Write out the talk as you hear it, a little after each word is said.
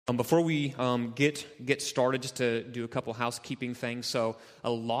Before we get started, just to do a couple housekeeping things. So a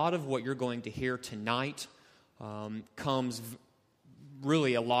lot of what you're going to hear tonight comes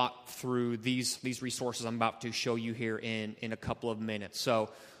really a lot through these resources I'm about to show you here in a couple of minutes. So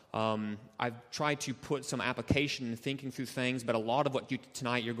I've tried to put some application and thinking through things, but a lot of what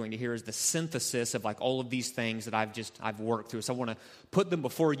tonight you're going to hear is the synthesis of like all of these things that I've worked through. So I want to put them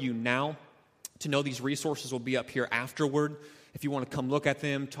before you now. To know these resources will be up here afterward. If you want to come look at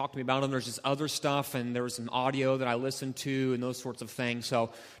them, talk to me about them. There's just other stuff, and there was some audio that I listened to and those sorts of things. So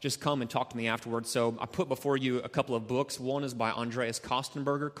just come and talk to me afterwards. So I put before you a couple of books. One is by Andreas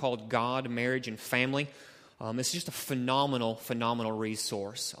Kostenberger called God, Marriage, and Family. It's just a phenomenal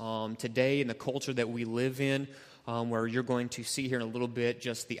resource. Today, in the culture that we live in, where you're going to see here in a little bit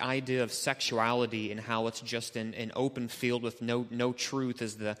just the idea of sexuality and how it's just an open field with no truth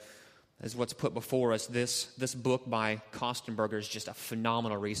is what's put before us. This book by Kostenberger is just a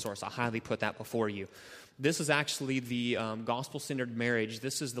phenomenal resource. I highly put that before you. This is actually the Gospel-Centered Marriage.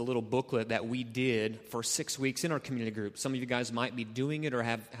 This is the little booklet that we did for 6 weeks in our community group. Some of you guys might be doing it or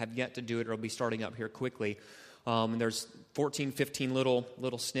have yet to do it, or will be starting up here quickly. There's 14, 15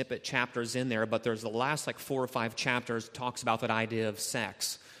 little snippet chapters in there, but there's the last 4 or 5 chapters talks about that idea of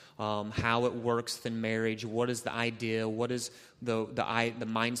sex. How it works in marriage, what is the idea, what is the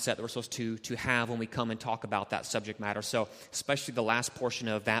mindset that we're supposed to have when we come and talk about that subject matter. So especially the last portion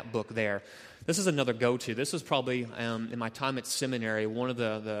of that book there. This is another go-to. This was probably, in my time at seminary, one of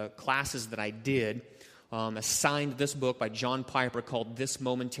the classes that I did assigned this book by John Piper called This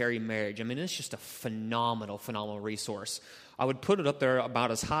Momentary Marriage. I mean, it's just a phenomenal resource. I would put it up there about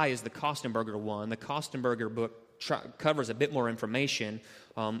as high as the Kostenberger one. The Kostenberger book covers a bit more information.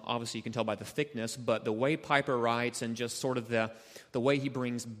 Obviously, you can tell by the thickness, but the way Piper writes and just sort of the way he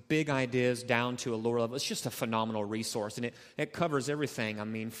brings big ideas down to a lower level, it's just a phenomenal resource. And it covers everything. I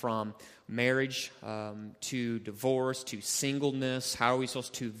mean, from marriage to divorce to singleness, how are we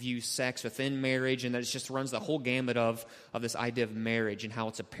supposed to view sex within marriage, and that it just runs the whole gamut of this idea of marriage and how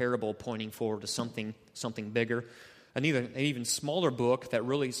it's a parable pointing forward to something bigger. An even smaller book that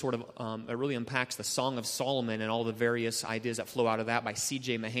really really unpacks the Song of Solomon and all the various ideas that flow out of that by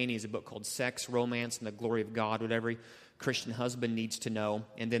C.J. Mahaney is a book called Sex, Romance, and the Glory of God, what every Christian husband needs to know.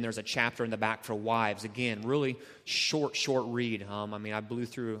 And then there's a chapter in the back for wives. Again, really short read. I blew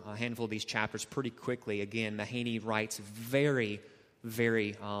through a handful of these chapters pretty quickly. Again, Mahaney writes very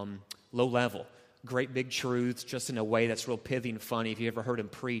low level. Great big truths, just in a way that's real pithy and funny. If you ever heard him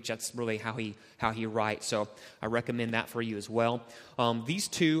preach, that's really how he writes. So I recommend that for you as well. These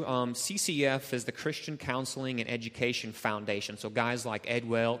two, CCF is the Christian Counseling and Education Foundation. So guys like Ed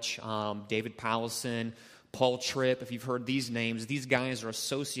Welch, David Powlison, Paul Tripp, if you've heard these names, these guys are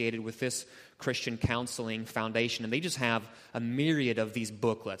associated with this Christian Counseling Foundation, and they just have a myriad of these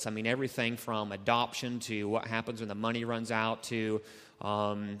booklets. I mean, everything from adoption to what happens when the money runs out to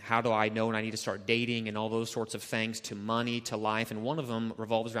how do I know when I need to start dating and all those sorts of things, to money, to life. And one of them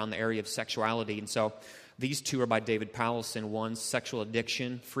revolves around the area of sexuality. And so these two are by David Powlison. One's Sexual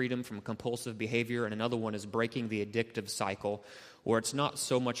Addiction, Freedom from Compulsive Behavior, and another one is Breaking the Addictive Cycle, where it's not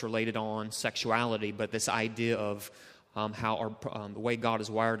so much related on sexuality, but this idea of how the way God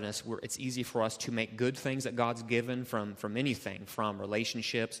has wired us, where it's easy for us to make good things that God's given from anything, from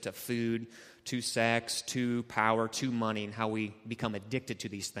relationships to food, to sex, to power, to money, and how we become addicted to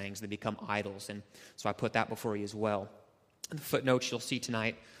these things. They become idols. And so I put that before you as well. In the footnotes you'll see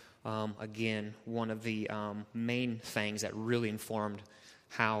tonight, again, one of the main things that really informed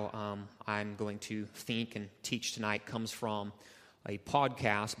how I'm going to think and teach tonight comes from a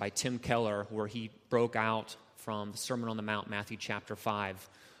podcast by Tim Keller, where he broke out from the Sermon on the Mount, Matthew chapter 5,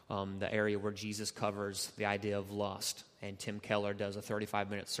 the area where Jesus covers the idea of lust. And Tim Keller does a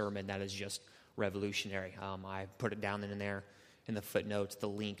 35-minute sermon that is just revolutionary. I put it down in there in the footnotes, the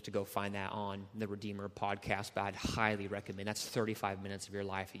link to go find that on the Redeemer podcast, but I'd highly recommend. That's 35 minutes of your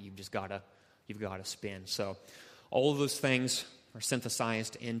life that you've got to spend. So all of those things are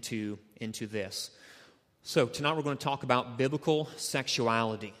synthesized into this. So tonight we're going to talk about biblical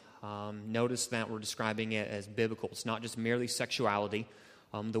sexuality. Notice that we're describing it as biblical. It's not just merely sexuality.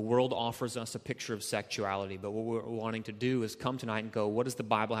 The world offers us a picture of sexuality, but what we're wanting to do is come tonight and go, what does the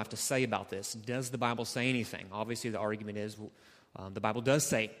Bible have to say about this? Does the Bible say anything? Obviously, the argument is the Bible does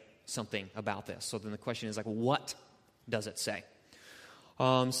say something about this. So then the question is, what does it say?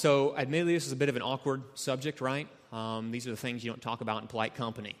 So admittedly, this is a bit of an awkward subject, right? These are the things you don't talk about in polite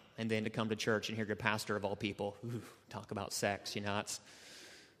company. And then to come to church and hear your pastor, of all people, talk about sex, it's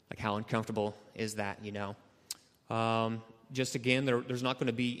like, how uncomfortable is that, Just again, there's not going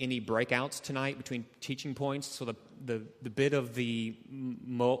to be any breakouts tonight between teaching points. So the bit of the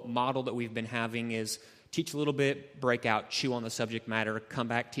model that we've been having is teach a little bit, break out, chew on the subject matter, come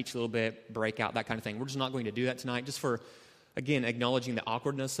back, teach a little bit, break out, that kind of thing. We're just not going to do that tonight, just for, again, acknowledging the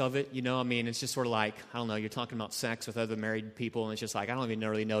awkwardness of it. I mean, it's just sort of like, I don't know, you're talking about sex with other married people, and it's just like, I don't even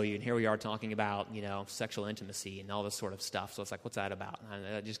really know you, and here we are talking about, sexual intimacy and all this sort of stuff. So it's like, what's that about? And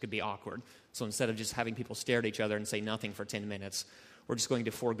that just could be awkward. So instead of just having people stare at each other and say nothing for 10 minutes, we're just going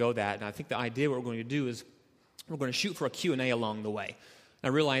to forego that. And I think the idea what we're going to do is we're going to shoot for a Q&A along the way. I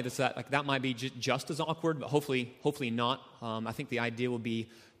realize that might be just as awkward, but hopefully not. I think the idea will be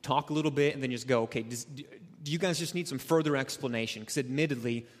talk a little bit and then just go, okay, do you guys just need some further explanation? Because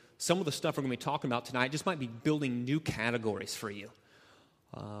admittedly, some of the stuff we're going to be talking about tonight just might be building new categories for you.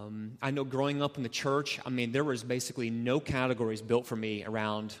 I know growing up in the church, there was basically no categories built for me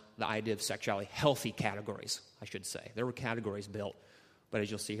around the idea of sexuality. Healthy categories, I should say. There were categories built, but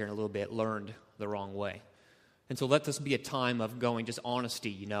as you'll see here in a little bit, learned the wrong way. And so let this be a time of going just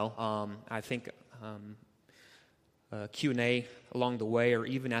honesty, I think Q&A along the way, or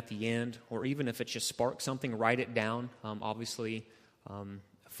even at the end, or even if it just sparks something, write it down. Obviously, a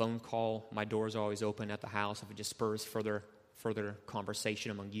phone call, my doors are always open at the house. If it just spurs further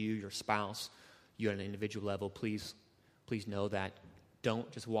conversation among you, your spouse, you at an individual level, please know that don't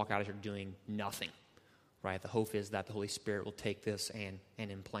just walk out of here doing nothing, right? The hope is that the Holy Spirit will take this and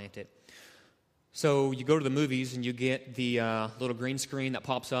implant it. So you go to the movies and you get the little green screen that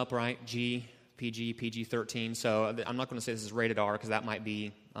pops up, right? PG-13. So I'm not going to say this is rated R because that might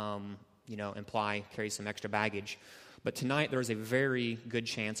be, carry some extra baggage. But tonight there's a very good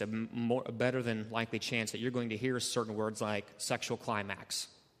chance, a better than likely chance that you're going to hear certain words like sexual climax,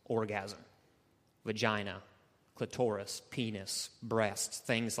 orgasm, vagina, clitoris, penis, breasts,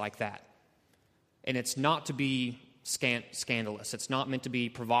 things like that. And it's not to be scandalous. It's not meant to be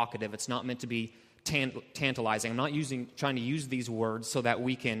provocative. It's not meant to be tantalizing. I'm not trying to use these words so that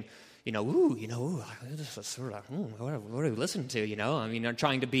we can, this is sort of, what are we listening to, I'm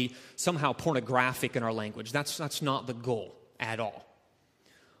trying to be somehow pornographic in our language. That's not the goal at all.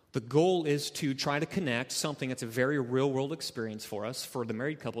 The goal is to try to connect something that's a very real-world experience for us. For the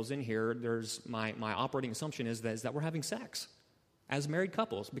married couples in here, there's my operating assumption is that we're having sex as married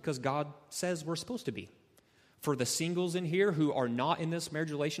couples because God says we're supposed to be. For the singles in here who are not in this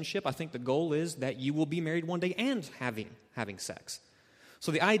marriage relationship, I think the goal is that you will be married one day and having sex.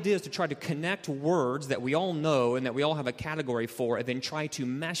 So the idea is to try to connect words that we all know and that we all have a category for, and then try to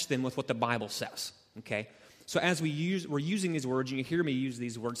mesh them with what the Bible says. Okay? So as we're using these words, and you hear me use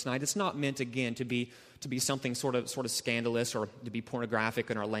these words tonight, it's not meant again to be something sort of scandalous or to be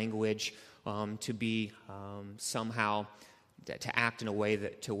pornographic in our language, to be somehow to act in a way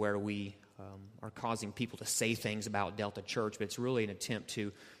to where we are causing people to say things about Delta Church, but it's really an attempt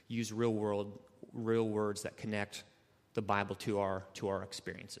to use real words that connect the Bible to our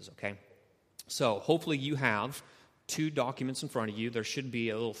experiences, okay? So hopefully you have 2 documents in front of you. There should be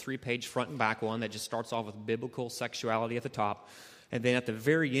a little 3-page front and back one that just starts off with biblical sexuality at the top. And then at the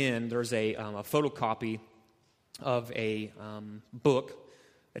very end, there's a photocopy of a book.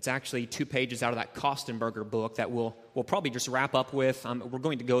 It's actually 2 pages out of that Kostenberger book that we'll probably just wrap up with. We're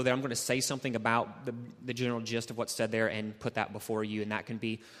going to go there. I'm going to say something about the general gist of what's said there and put that before you, and that can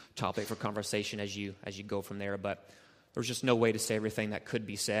be topic for conversation as you go from there. But there's just no way to say everything that could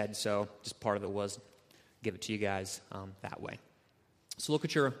be said, so just part of it was give it to you guys that way. So look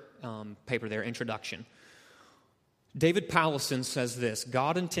at your paper there, introduction. David Powlison says this: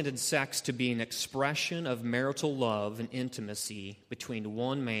 God intended sex to be an expression of marital love and intimacy between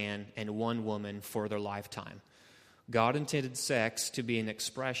one man and one woman for their lifetime. God intended sex to be an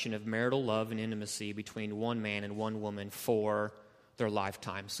expression of marital love and intimacy between one man and one woman for their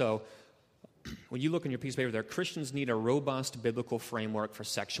lifetime. So when you look in your piece of paper there, Christians need a robust biblical framework for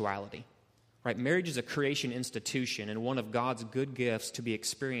sexuality. Right? Marriage is a creation institution, and one of God's good gifts to be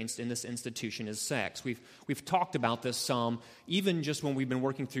experienced in this institution is sex. We've talked about this some, even just when we've been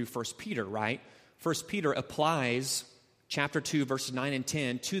working through 1 Peter, right? 1 Peter applies chapter 2, verses 9 and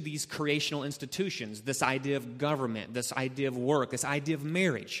 10 to these creational institutions, this idea of government, this idea of work, this idea of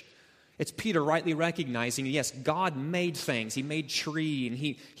marriage. It's Peter rightly recognizing, yes, God made things. He made tree, and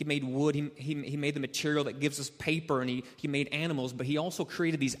he made wood. He made the material that gives us paper, and he made animals. But he also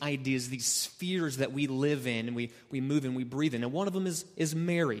created these ideas, these spheres that we live in, and we move in, we breathe in. And one of them is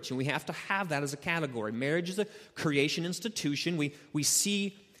marriage, and we have to have that as a category. Marriage is a creation institution. We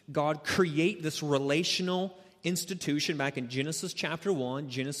see God create this relational institution back in Genesis chapter 1,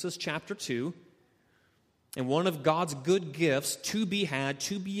 Genesis chapter 2. And one of God's good gifts to be had,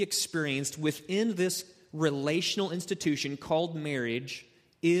 to be experienced within this relational institution called marriage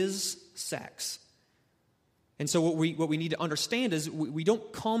is sex. And so what we need to understand is we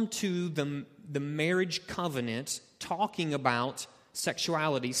don't come to the marriage covenant talking about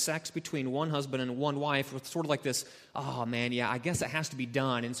sexuality, sex between one husband and one wife, with sort of like this, oh man, yeah, I guess it has to be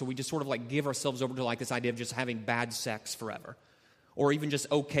done. And so we just sort of like give ourselves over to like this idea of just having bad sex forever, or even just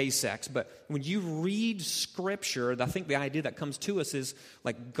okay sex. But when you read Scripture, I think the idea that comes to us is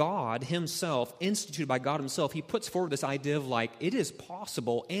like God Himself, instituted by God Himself, He puts forward this idea of like it is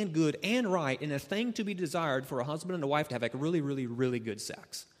possible and good and right and a thing to be desired for a husband and a wife to have like really, really, really good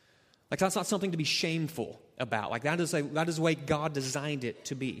sex. Like that's not something to be shameful about. Like that is the way God designed it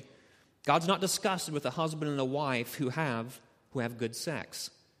to be. God's not disgusted with a husband and a wife who have good sex.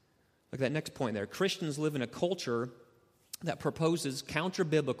 Look at that next point there. Christians live in a culture that proposes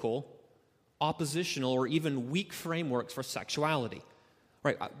counter-biblical, oppositional, or even weak frameworks for sexuality.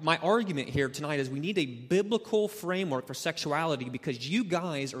 Right? My argument here tonight is we need a biblical framework for sexuality because you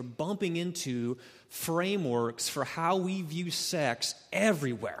guys are bumping into frameworks for how we view sex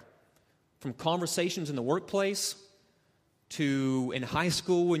everywhere. From conversations in the workplace, to in high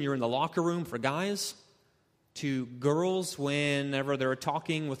school when you're in the locker room for guys, to girls whenever they're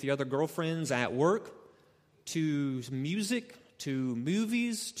talking with the other girlfriends at work, to music, to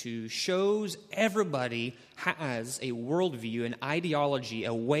movies, to shows. Everybody has a worldview, an ideology,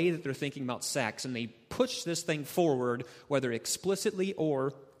 a way that they're thinking about sex, and they push this thing forward, whether explicitly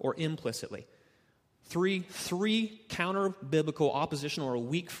or implicitly. Three counter-biblical, oppositional, or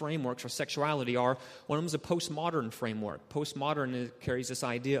weak frameworks for sexuality are, one of them is a postmodern framework. Postmodern carries this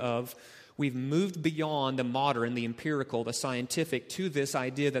idea of we've moved beyond the modern, the empirical, the scientific, to this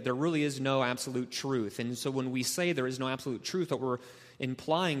idea that there really is no absolute truth. And so when we say there is no absolute truth, what we're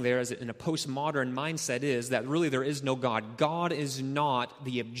implying there is in a postmodern mindset is that really there is no God. God is not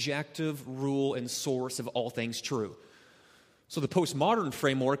the objective rule and source of all things true. So the postmodern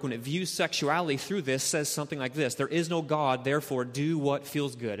framework, when it views sexuality through this, says something like this: there is no God, therefore do what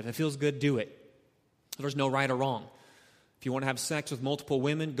feels good. If it feels good, do it. There's no right or wrong. If you want to have sex with multiple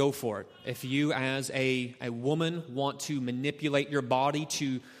women, go for it. If you as a woman want to manipulate your body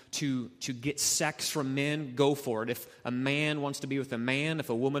to get sex from men, go for it. If a man wants to be with a man, if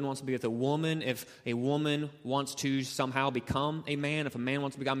a woman wants to be with a woman, if a woman wants to somehow become a man, if a man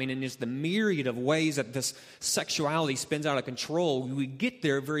wants to become, and it's the myriad of ways that this sexuality spins out of control, we get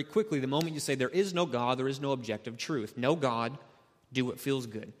there very quickly the moment you say there is no God, there is no objective truth. No God, do what feels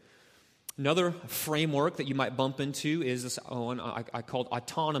good. Another framework that you might bump into is this one I called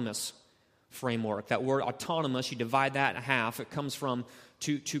autonomous framework. That word autonomous, you divide that in half. It comes from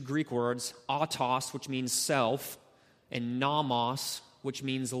two Greek words, autos, which means self, and nomos, which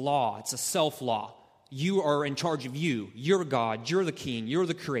means law. It's a self-law. You are in charge of you. You're God. You're the king. You're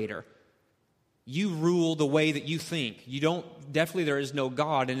the creator. You rule the way that you think. Definitely there is no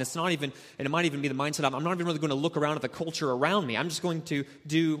God, and it's not even, and it might even be the mindset of, I'm not even really going to look around at the culture around me. I'm just going to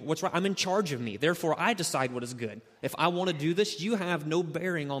do what's right. I'm in charge of me. Therefore, I decide what is good. If I want to do this, you have no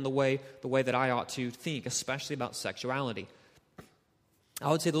bearing on the way that I ought to think, especially about sexuality.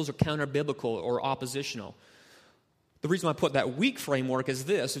 I would say those are counter-biblical or oppositional. The reason I put that weak framework is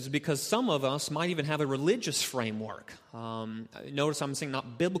because some of us might even have a religious framework. Notice I'm saying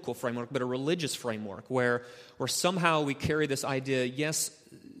not biblical framework, but a religious framework where somehow we carry this idea, yes,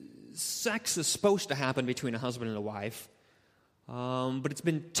 sex is supposed to happen between a husband and a wife, but it's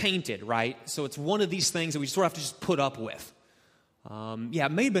been tainted, right? So it's one of these things that we sort of have to just put up with.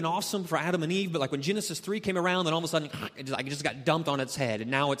 It may have been awesome for Adam and Eve, but like when Genesis 3 came around, then all of a sudden it just got dumped on its head,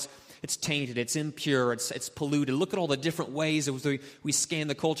 and now it's tainted, it's impure, it's polluted. Look at all the different ways that we scan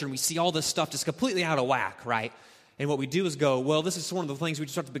the culture and we see all this stuff just completely out of whack, right? And what we do is go, well, this is one of the things we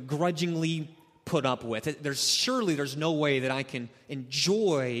just have to begrudgingly put up with. There's no way that I can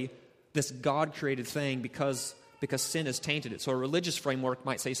enjoy this God-created thing because sin has tainted it. So a religious framework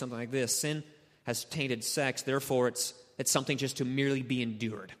might say something like this: sin has tainted sex, therefore it's something just to merely be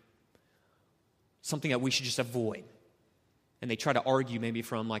endured, something that we should just avoid. And they try to argue maybe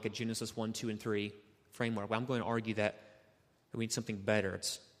from like a Genesis 1, 2, and 3 framework. Well, I'm going to argue that we need something better.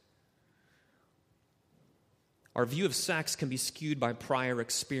 Our view of sex can be skewed by prior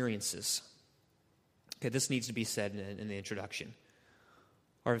experiences. Okay, this needs to be said in the introduction.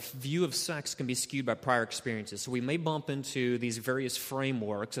 Our view of sex can be skewed by prior experiences. So we may bump into these various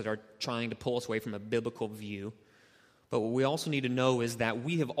frameworks that are trying to pull us away from a biblical view. But what we also need to know is that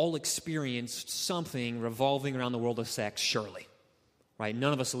we have all experienced something revolving around the world of sex, surely. Right?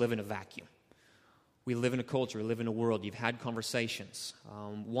 None of us live in a vacuum. We live in a culture, we live in a world. You've had conversations.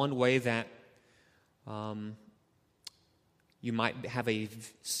 One way that you might have a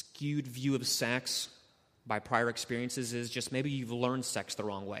skewed view of sex by prior experiences is just maybe you've learned sex the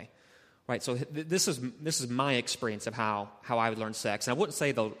wrong way, right? So this is my experience of how I would learn sex. And I wouldn't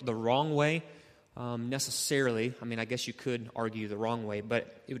say the wrong way necessarily. I mean, I guess you could argue the wrong way,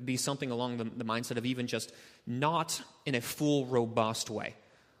 but it would be something along the mindset of even just not in a full, robust way.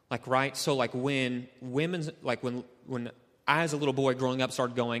 Like, right? So, like, when I, as a little boy growing up,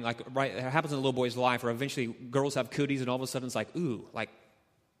 started going, like, right, it happens in a little boy's life where eventually girls have cooties and all of a sudden it's like, ooh, like,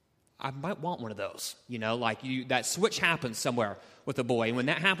 I might want one of those, like that switch happens somewhere with a boy. And when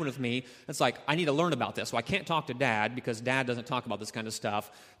that happened with me, it's like, I need to learn about this. So I can't talk to Dad because Dad doesn't talk about this kind of stuff.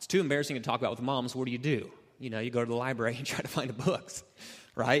 It's too embarrassing to talk about with Mom, so what do? You go to the library and try to find books,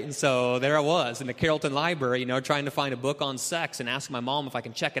 right? And so there I was in the Carrollton Library, trying to find a book on sex and ask my mom if I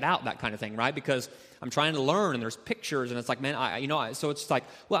can check it out, that kind of thing, right? Because I'm trying to learn and there's pictures and it's like, man, so it's like,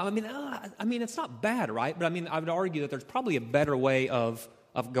 well, I mean, it's not bad, right? But I mean, I would argue that there's probably a better way of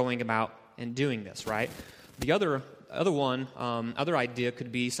going about and doing this, right? The other idea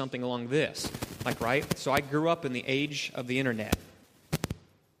could be something along this, like, right? So I grew up in the age of the internet.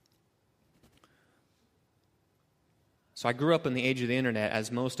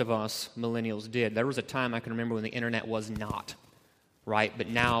 As most of us millennials did. There was a time I can remember when the internet was not, right? But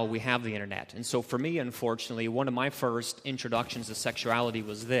now we have the internet. And so for me, unfortunately, one of my first introductions to sexuality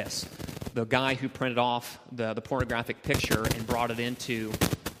was this. The guy who printed off the pornographic picture and brought it into...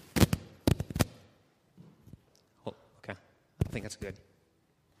 Oh, okay. I think that's good.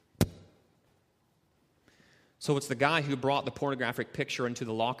 So it's the guy who brought the pornographic picture into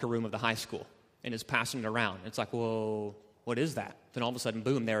the locker room of the high school and is passing it around. It's like, whoa, what is that? Then all of a sudden,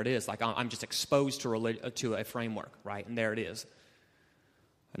 boom, there it is. Like, I'm just exposed to a framework, right? And there it is.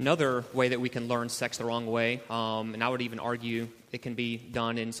 Another way that we can learn sex the wrong way, and I would even argue it can be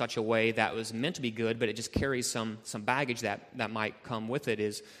done in such a way that was meant to be good, but it just carries some baggage that might come with it,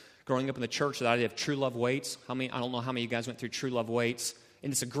 is growing up in the church, the idea of True Love Waits. I don't know how many of you guys went through True Love Waits,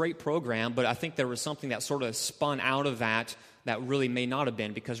 and it's a great program, but I think there was something that sort of spun out of that really may not have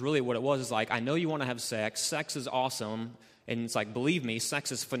been, because really what it was is like, I know you want to have sex is awesome, and it's like, believe me,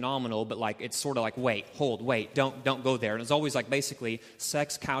 sex is phenomenal, but like, it's sort of like, wait, don't go there. And it's always like, basically,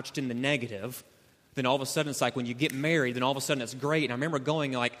 sex couched in the negative. Then all of a sudden, it's like, when you get married, then all of a sudden it's great. And I remember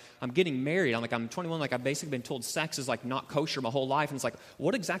going, like, I'm getting married. I'm 21, like, I've basically been told sex is, like, not kosher my whole life. And it's like,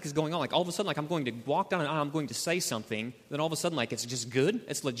 what exactly is going on? Like, all of a sudden, like, I'm going to walk down and I'm going to say something. Then all of a sudden, like, it's just good.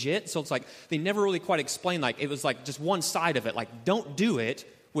 It's legit. So it's like, they never really quite explained, like, it was, like, just one side of it. Like, don't do it,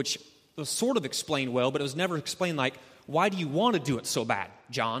 which was sort of explained well, but it was never explained, like, why do you want to do it so bad,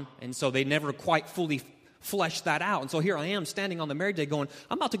 John? And so they never quite fully fleshed that out. And so here I am standing on the marriage day going,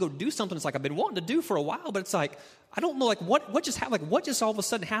 I'm about to go do something it's like I've been wanting to do for a while, but it's like, I don't know, like, what just happened? Like, what just all of a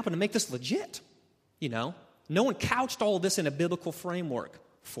sudden happened to make this legit? No one couched all of this in a biblical framework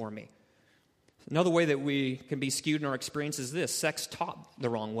for me. Another way that we can be skewed in our experience is this: sex taught the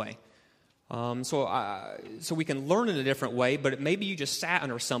wrong way. So we can learn in a different way, but maybe you just sat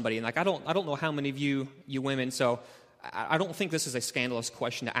under somebody, and like, I don't know how many of you women, so I don't think this is a scandalous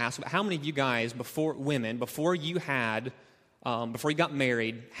question to ask, but how many of you guys, before you got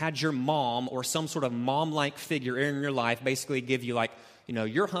married, had your mom or some sort of mom-like figure in your life basically give you, like,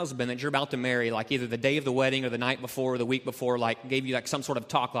 your husband that you're about to marry, like either the day of the wedding or the night before or the week before, like, gave you like some sort of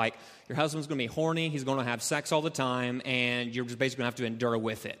talk, like, your husband's going to be horny, he's going to have sex all the time, and you're just basically going to have to endure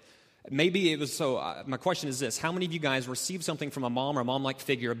with it. Maybe it was so, my question is this: how many of you guys received something from a mom or a mom-like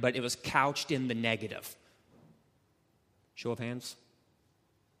figure, but it was couched in the negative? Show of hands.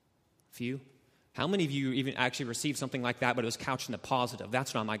 A few. How many of you even actually received something like that, but it was couched in the positive?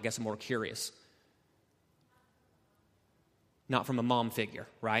 That's what I guess I'm more curious. Not from a mom figure,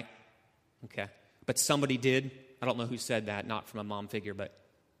 right? Okay. But somebody did. I don't know who said that, not from a mom figure,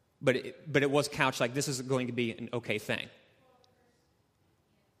 but it was couched like, this is going to be an okay thing.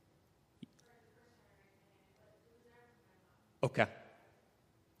 Okay.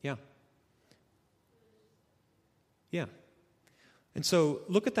 Yeah. Yeah. And so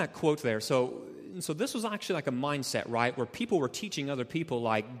look at that quote there. So this was actually like a mindset, right, where people were teaching other people,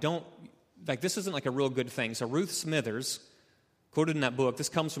 like, this isn't like a real good thing. So Ruth Smithers, quoted in that book, this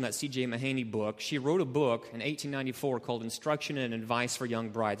comes from that C.J. Mahaney book. She wrote a book in 1894 called Instruction and Advice for Young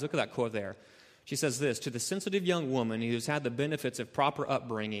Brides. Look at that quote there. She says this: to the sensitive young woman who's had the benefits of proper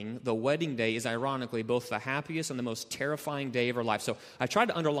upbringing, the wedding day is ironically both the happiest and the most terrifying day of her life. So I tried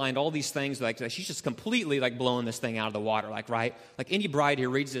to underline all these things, like she's just completely like blowing this thing out of the water, like, right? Like any bride who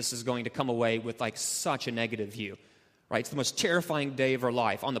reads this is going to come away with like such a negative view, right? It's the most terrifying day of her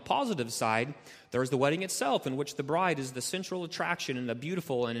life. On the positive side, there's the wedding itself, in which the bride is the central attraction in a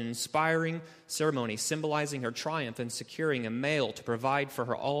beautiful and inspiring ceremony, symbolizing her triumph in securing a male to provide for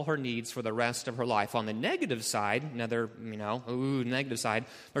her all her needs for the rest of her life. On the negative side, another, negative side,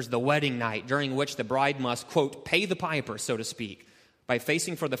 there's the wedding night, during which the bride must, quote, pay the piper, so to speak, by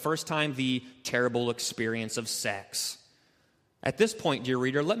facing for the first time the terrible experience of sex. At this point, dear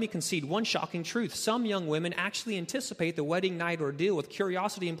reader, let me concede one shocking truth. Some young women actually anticipate the wedding night ordeal with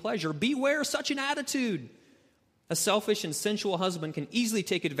curiosity and pleasure. Beware such an attitude. A selfish and sensual husband can easily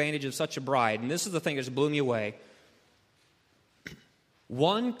take advantage of such a bride. And this is the thing that just blew me away.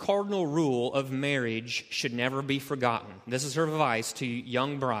 One cardinal rule of marriage should never be forgotten. This is her advice to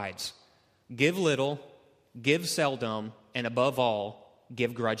young brides. Give little, give seldom, and above all,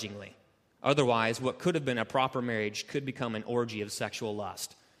 give grudgingly. Otherwise, what could have been a proper marriage could become an orgy of sexual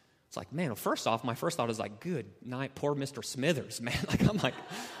lust. It's like, man, well, first off, my first thought is like, good night, poor Mr. Smithers, man.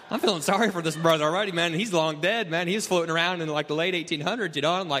 I'm feeling sorry for this brother already, man. He's long dead, man. He was floating around in like the late 1800s,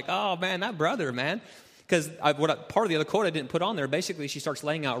 I'm like, oh, man, that brother, man. Because part of the other quote I didn't put on there, basically she starts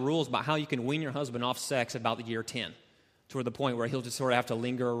laying out rules about how you can wean your husband off sex about the year 10, toward the point where he'll just sort of have to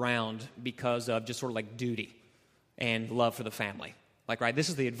linger around because of just sort of like duty and love for the family. Right, this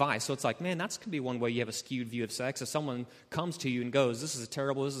is the advice. So it's like, man, that could be one way you have a skewed view of sex. If someone comes to you and goes, this is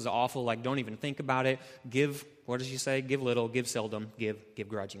terrible, this is awful, don't even think about it. What does she say? Give little, give seldom, give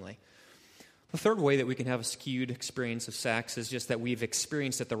grudgingly. The third way that we can have a skewed experience of sex is just that we've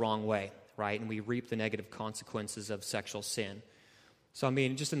experienced it the wrong way, right? And we reap the negative consequences of sexual sin. So,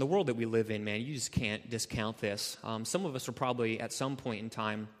 just in the world that we live in, man, you just can't discount this. Some of us are probably at some point in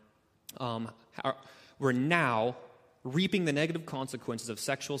time, we're now reaping the negative consequences of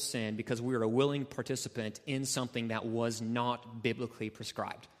sexual sin because we are a willing participant in something that was not biblically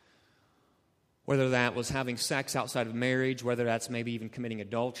prescribed. Whether that was having sex outside of marriage, whether that's maybe even committing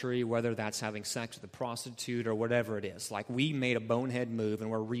adultery, whether that's having sex with a prostitute or whatever it is. We made a bonehead move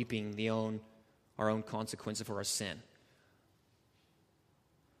and we're reaping our own consequences for our sin.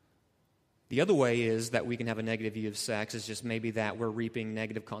 The other way is that we can have a negative view of sex is just maybe that we're reaping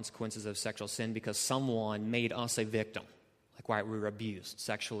negative consequences of sexual sin because someone made us a victim. We were abused,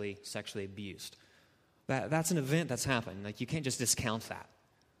 sexually abused. That's an event that's happened. You can't just discount that.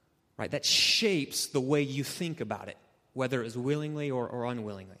 Right? That shapes the way you think about it, whether it's willingly or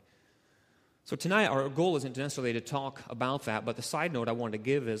unwillingly. So tonight, our goal isn't necessarily to talk about that, but the side note I wanted to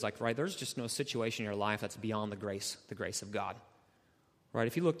give is there's just no situation in your life that's beyond the grace of God. Right,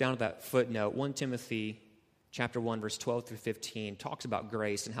 if you look down at that footnote, 1 Timothy chapter 1, verse 12 through 15 talks about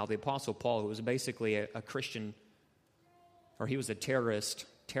grace and how the Apostle Paul, who was basically a Christian, or he was a terrorist,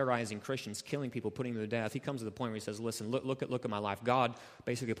 terrorizing Christians, killing people, putting them to death, he comes to the point where he says, listen, look at my life. God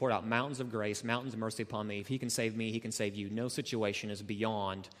basically poured out mountains of grace, mountains of mercy upon me. If he can save me, he can save you. No situation is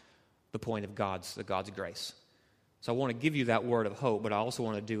beyond the point of God's grace. So I want to give you that word of hope, but I also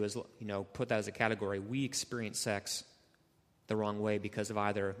want to do is, put that as a category. We experience sex the wrong way because of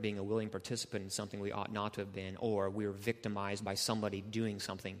either being a willing participant in something we ought not to have been, or we were victimized by somebody doing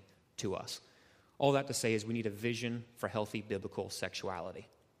something to us. All that to say is we need a vision for healthy biblical sexuality.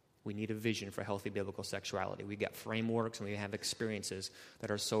 We need a vision for healthy biblical sexuality. We've got frameworks and we have experiences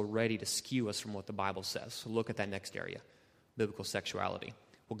that are so ready to skew us from what the Bible says. So look at that next area, biblical sexuality.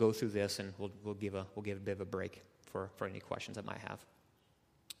 We'll go through this and we'll give a bit of a break for any questions I might have.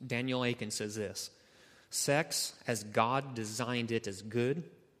 Daniel Aiken says this: sex, as God designed it, is good,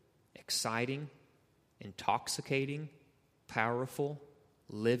 exciting, intoxicating, powerful,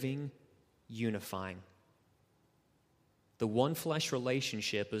 living, unifying. The one-flesh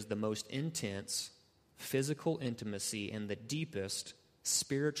relationship is the most intense physical intimacy and the deepest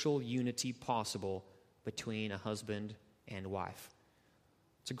spiritual unity possible between a husband and wife.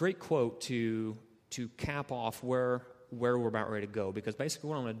 It's a great quote to cap off where we're about ready to go, because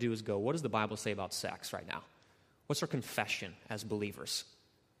basically what I'm going to do is go, what does the Bible say about sex right now? What's our confession as believers?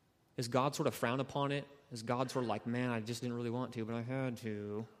 Is God sort of frown upon it? Is God sort of like, man, I just didn't really want to, but I had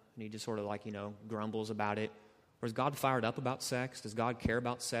to, and he just sort of grumbles about it? Or is God fired up about sex? Does God care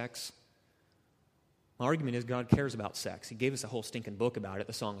about sex? My argument is God cares about sex. He gave us a whole stinking book about it,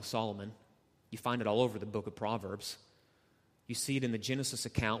 the Song of Solomon. You find it all over the book of Proverbs. You see it in the Genesis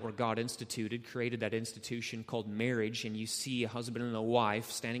account where God created that institution called marriage, and you see a husband and a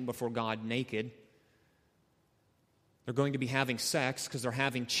wife standing before God naked. They're going to be having sex because they're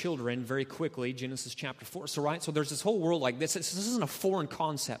having children very quickly, Genesis chapter 4. So there's this whole world like this. This isn't a foreign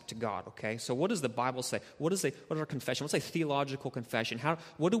concept to God, okay? So what does the Bible say? What is our confession? What's a theological confession?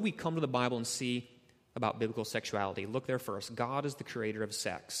 What do we come to the Bible and see about biblical sexuality? Look there first. God is the creator of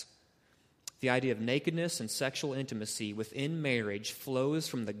sex. The idea of nakedness and sexual intimacy within marriage flows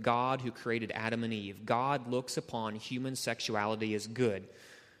from the God who created Adam and Eve. God looks upon human sexuality as good.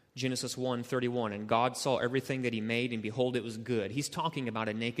 Genesis 1:31, and God saw everything that he made, and behold, it was good. He's talking about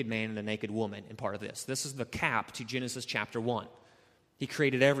a naked man and a naked woman in part of this. This is the cap to Genesis chapter 1. He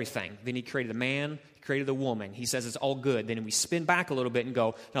created everything. Then he created a man, he created a woman. He says it's all good. Then we spin back a little bit and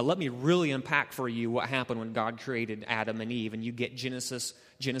go, now let me really unpack for you what happened when God created Adam and Eve. And you get Genesis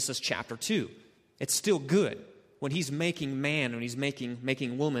chapter 2. It's still good. When he's making man, when he's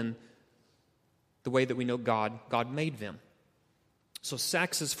making woman the way that we know God made them. So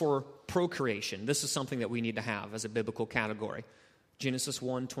sex is for procreation. This is something that we need to have as a biblical category. Genesis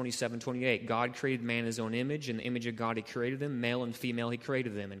 1:27-28, God created man in his own image. In the image of God he created them. Male and female he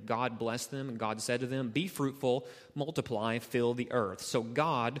created them. And God blessed them, and God said to them, be fruitful, multiply, fill the earth. So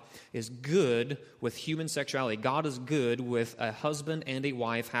God is good with human sexuality. God is good with a husband and a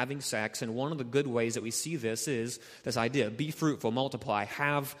wife having sex. And one of the good ways that we see this is this idea, be fruitful, multiply,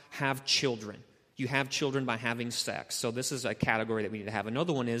 have children. You have children by having sex. So this is a category that we need to have.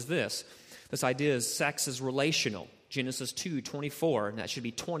 Another one is this. This idea is sex is relational. Genesis 2:24, and that should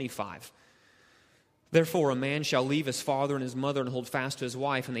be 25. Therefore, a man shall leave his father and his mother and hold fast to his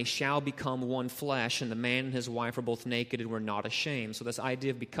wife, and they shall become one flesh, and the man and his wife are both naked and were not ashamed. So this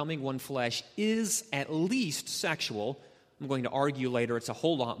idea of becoming one flesh is at least sexual. I'm going to argue later it's a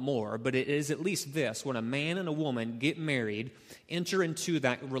whole lot more, but it is at least this. When a man and a woman get married, enter into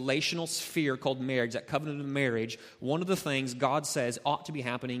that relational sphere called marriage, that covenant of marriage, one of the things God says ought to be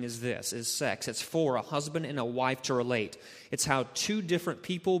happening is this, is sex. It's for a husband and a wife to relate. It's how two different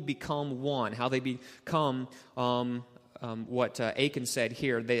people become one, how they become what Achan said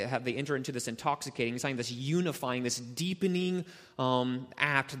here. They enter into this intoxicating, something this unifying, this deepening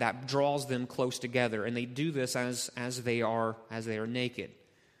act that draws them close together, and they do this as they are naked.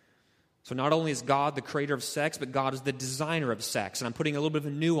 So not only is God the creator of sex, but God is the designer of sex. And I'm putting a little bit of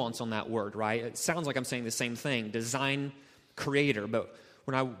a nuance on that word, right? It sounds like I'm saying the same thing, design, creator. But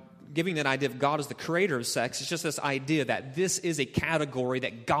when I'm giving that idea of God as the creator of sex, it's just this idea that this is a category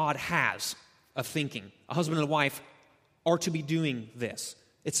that God has of thinking. A husband and a wife are to be doing this.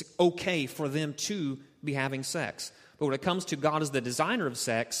 It's okay for them to be having sex. But when it comes to God as the designer of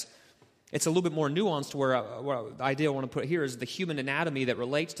sex, it's a little bit more nuanced where the idea I want to put here is the human anatomy that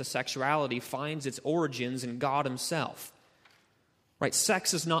relates to sexuality finds its origins in God himself. Right?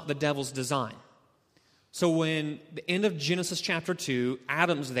 Sex is not the devil's design. So when the end of Genesis chapter 2,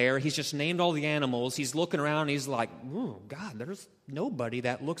 Adam's there, he's just named all the animals, he's looking around, and he's like, oh, God, there's nobody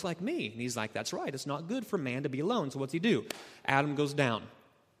that looks like me. And he's like, that's right, it's not good for man to be alone. So what's he do? Adam goes down,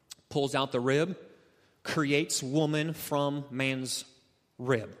 pulls out the rib, creates woman from man's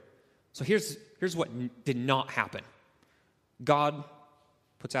rib. So here's what did not happen. God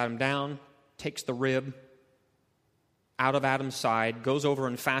puts Adam down, takes the rib out of Adam's side, goes over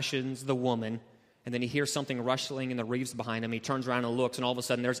and fashions the woman, and then he hears something rustling in the reeds behind him. He turns around and looks, and all of a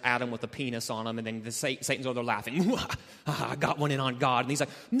sudden there's Adam with a penis on him, and then Satan's over there laughing. I got one in on God. And he's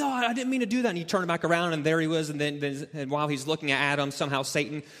like, no, I didn't mean to do that. And he turned back around, and there he was. And while he's looking at Adam, somehow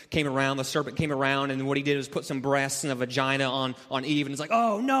Satan came around, the serpent came around, and what he did was put some breasts and a vagina on Eve. And it's like,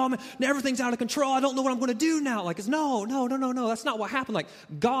 oh, no, man, everything's out of control. I don't know what I'm going to do now. Like, it's no. That's not what happened. Like,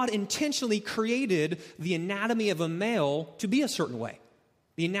 God intentionally created the anatomy of a male to be a certain way.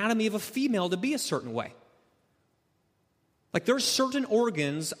 The anatomy of a female to be a certain way. Like there's certain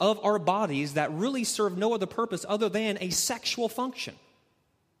organs of our bodies that really serve no other purpose other than a sexual function,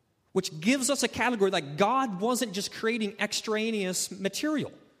 which gives us a category like God wasn't just creating extraneous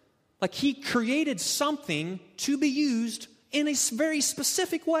material. Like he created something to be used in a very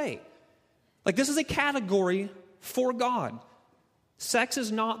specific way. Like this is a category for God. Sex is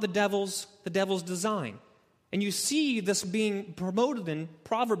not the devil's design. And you see this being promoted in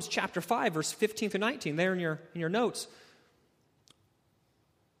Proverbs chapter 5, verse 15 to 19, there in your notes.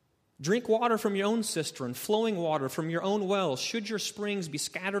 Drink water from your own cistern, flowing water from your own wells. Should your springs be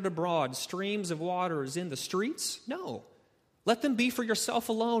scattered abroad, streams of waters in the streets? No. Let them be for yourself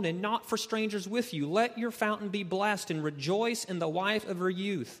alone and not for strangers with you. Let your fountain be blessed and rejoice in the wife of her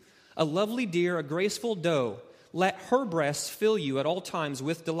youth. A lovely deer, a graceful doe. Let her breasts fill you at all times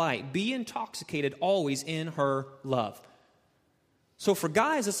with delight. Be intoxicated always in her love. So for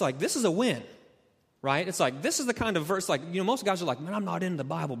guys, it's like, this is a win, right? It's like, this is the kind of verse, like, most guys are like, man, I'm not into the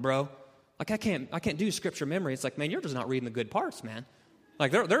Bible, bro. Like, I can't do scripture memory. It's like, man, you're just not reading the good parts, man.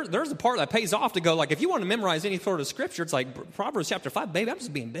 Like, there's a part that pays off to go, like, if you want to memorize any sort of scripture, it's like Proverbs chapter 5, baby, I'm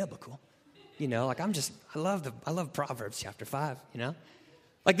just being biblical. Like, I love Proverbs chapter 5,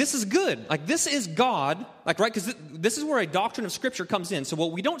 Like, this is good. Like, this is God. Like, right? Because this is where a doctrine of Scripture comes in. So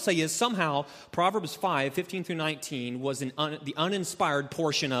what we don't say is somehow Proverbs 5, 15 through 19 was the uninspired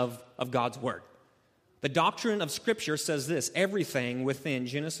portion of God's Word. The doctrine of Scripture says this: everything within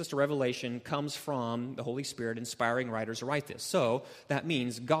Genesis to Revelation comes from the Holy Spirit inspiring writers to write this. So that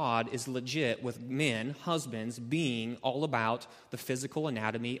means God is legit with men, husbands, being all about the physical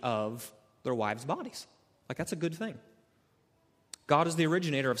anatomy of their wives' bodies. Like, that's a good thing. God is the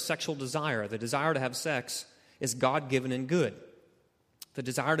originator of sexual desire. The desire to have sex is God-given and good. The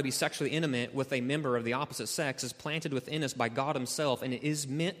desire to be sexually intimate with a member of the opposite sex is planted within us by God Himself, and it is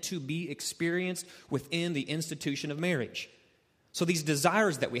meant to be experienced within the institution of marriage. So these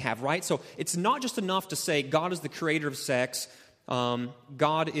desires that we have, right? So it's not just enough to say God is the creator of sex,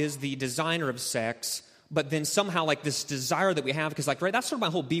 God is the designer of sex, but then somehow like this desire that we have, because like, right, that's sort of my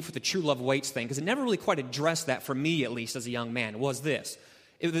whole beef with the true love waits thing, because it never really quite addressed that for me, at least as a young man, was this.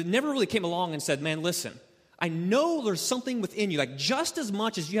 It never really came along and said, man, listen, I know there's something within you, like just as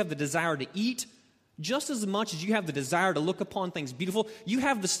much as you have the desire to eat, just as much as you have the desire to look upon things beautiful, you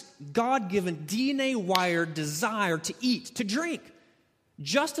have this God-given, DNA-wired desire to eat, to drink.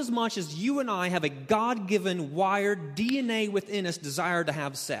 Just as much as you and I have a God-given, wired, DNA within us desire to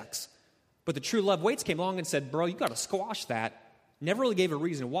have sex. But the true love waits came along and said, bro, you got to squash that. Never really gave a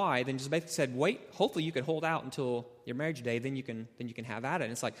reason why. Then just basically said, wait, hopefully you can hold out until your marriage day, then you can have at it.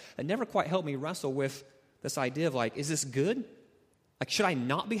 And it's like, it never quite helped me wrestle with this idea of like, is this good? Like, should I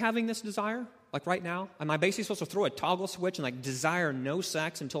not be having this desire? Like right now? Am I basically supposed to throw a toggle switch and like desire no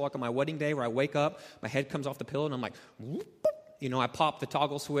sex until like on my wedding day where I wake up, my head comes off the pillow and I'm like, whoop, I pop the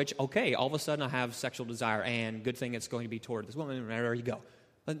toggle switch. Okay, all of a sudden I have sexual desire, and good thing it's going to be toward this woman, and there you go.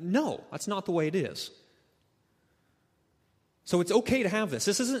 No, that's not the way it is. So it's okay to have this.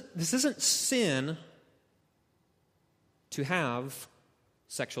 This isn't sin to have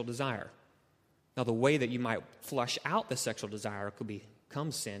sexual desire. Now, the way that you might flush out the sexual desire could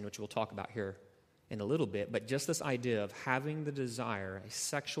become sin, which we'll talk about here in a little bit. But just this idea of having the desire, a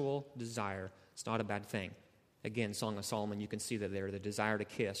sexual desire, it's not a bad thing. Again, Song of Solomon, you can see that there, the desire to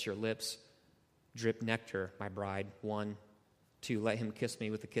kiss. Your lips drip nectar, my bride. 1, 2, let him kiss me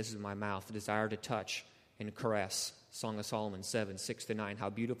with the kisses of my mouth. The desire to touch and caress. Song of Solomon 7, 6 to 9. How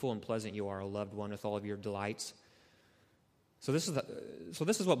beautiful and pleasant you are, O loved one, with all of your delights. So this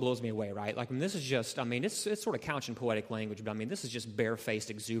is what blows me away, right? Like, this is just, it's sort of couched in poetic language, but this is just barefaced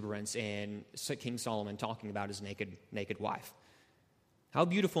exuberance in King Solomon talking about his naked wife. How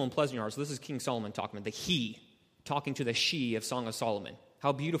beautiful and pleasant you are. So this is King Solomon talking about the he, talking to the she of Song of Solomon.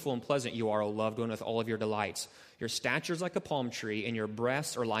 How beautiful and pleasant you are, O loved one, with all of your delights. Your stature is like a palm tree, and your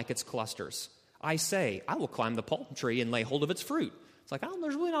breasts are like its clusters. I say, I will climb the palm tree and lay hold of its fruit. It's like,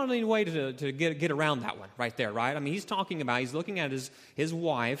 there's really not any way to get around that one right there, right? He's looking at his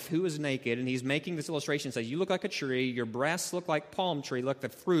wife who is naked, and he's making this illustration. Says, you look like a tree, your breasts look like palm tree, look, the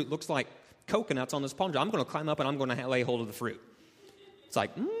fruit looks like coconuts on this palm tree. I'm going to climb up and I'm going to lay hold of the fruit. It's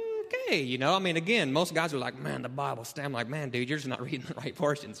like, okay, again, most guys are like, man, the Bible, I'm like, man, dude, you're just not reading the right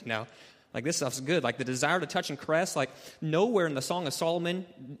portions, Like, this stuff's good. Like, the desire to touch and caress, like, nowhere in the Song of Solomon,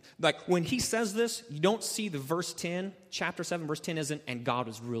 like, when he says this, you don't see the verse 10, chapter 7, verse 10 isn't, and God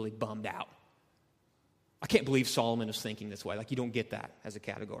was really bummed out. I can't believe Solomon is thinking this way. Like, you don't get that as a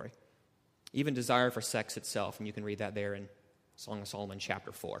category. Even desire for sex itself, and you can read that there in Song of Solomon,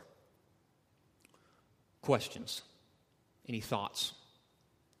 chapter 4. Questions? Any thoughts?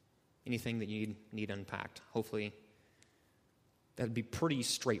 Anything that you need unpacked? Hopefully, that would be pretty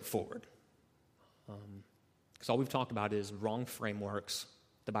straightforward. Because all we've talked about is wrong frameworks.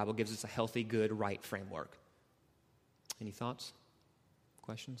 The Bible gives us a healthy, good, right framework. Any thoughts?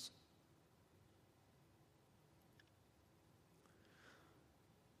 Questions?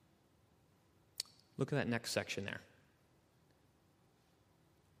 Look at that next section there.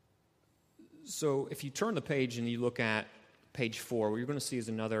 So if you turn the page and you look at page 4, what you're going to see is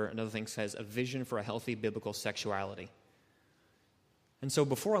another thing says, a vision for a healthy biblical sexuality. And so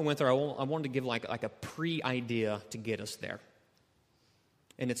before I went there, I wanted to give like a pre-idea to get us there.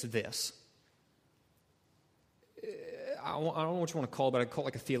 And it's this. I don't know what you want to call it, but I call it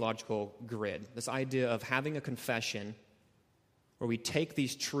like a theological grid. This idea of having a confession where we take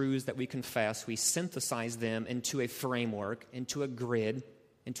these truths that we confess, we synthesize them into a framework, into a grid,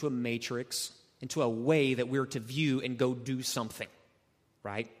 into a matrix, into a way that we're to view and go do something,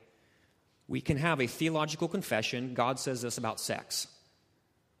 right? We can have a theological confession. God says this about sex.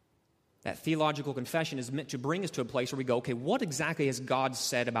 That theological confession is meant to bring us to a place where we go, okay, what exactly has God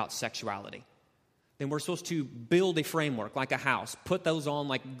said about sexuality? then we're supposed to build a framework like a house, put those on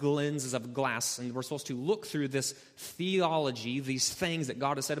like lenses of glass, and we're supposed to look through this theology, these things that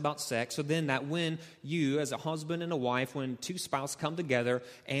God has said about sex, so then that when you, as a husband and a wife, when two spouses come together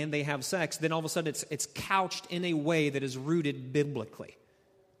and they have sex, then all of a sudden it's couched in a way that is rooted biblically,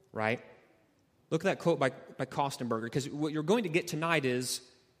 right? Look at that quote by Kostenberger, because what you're going to get tonight is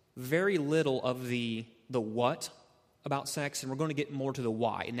very little of the what about sex, and we're going to get more to the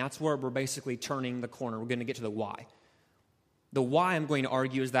why. And that's where we're basically turning the corner. We're going to get to the why. The why, I'm going to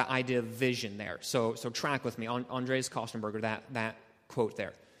argue, is that idea of vision there. So track with me on Andreas Kostenberger, that quote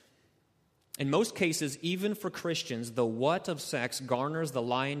there. In most cases, even for Christians, the what of sex garners the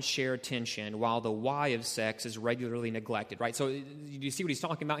lion's share attention, while the why of sex is regularly neglected, right? So do you see what he's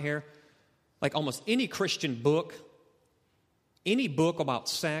talking about here? Like almost any Christian book, any book about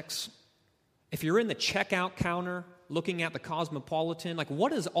sex, if you're in the checkout counter looking at the Cosmopolitan, like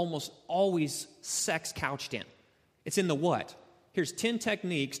what is almost always sex couched in? It's in the what? Here's 10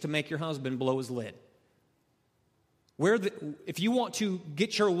 techniques to make your husband blow his lid. If you want to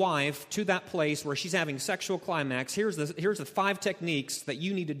get your wife to that place where she's having sexual climax, here's the 5 techniques that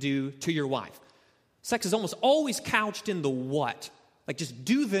you need to do to your wife. Sex is almost always couched in the what. Like just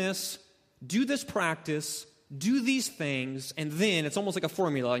do this practice, do these things, and then it's almost like a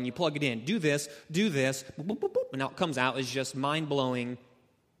formula, and you plug it in. Do this, boop, boop, boop, boop, and out it comes out as just mind-blowing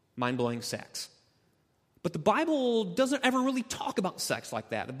sex. But the Bible doesn't ever really talk about sex like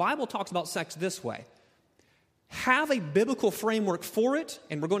that. The Bible talks about sex this way. Have a biblical framework for it,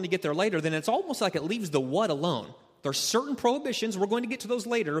 and we're going to get there later, then it's almost like it leaves the what alone. There are certain prohibitions, we're going to get to those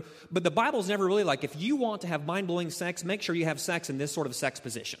later, but the Bible's never really like, if you want to have mind-blowing sex, make sure you have sex in this sort of sex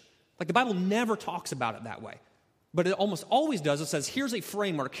position. Like the Bible never talks about it that way. But it almost always does. It says, here's a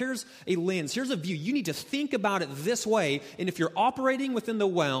framework, here's a lens, here's a view. You need to think about it this way. And if you're operating within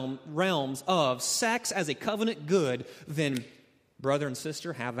the realms of sex as a covenant good, then brother and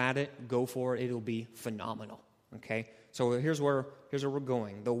sister, have at it, go for it. It'll be phenomenal. Okay? So here's where we're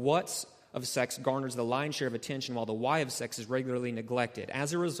going. The what's of sex garners the lion's share of attention, while the why of sex is regularly neglected.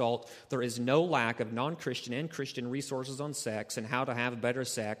 As a result, there is no lack of non-Christian and Christian resources on sex and how to have better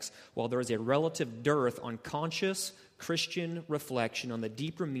sex, while there is a relative dearth on conscious Christian reflection on the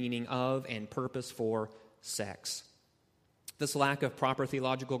deeper meaning of and purpose for sex. This lack of proper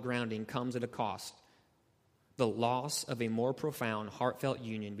theological grounding comes at a cost: the loss of a more profound, heartfelt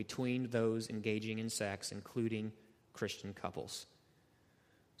union between those engaging in sex, including Christian couples.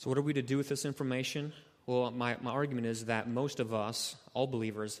 So what are we to do with this information? Well, my argument is that most of us, all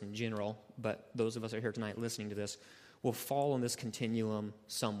believers in general, but those of us who are here tonight listening to this, will fall on this continuum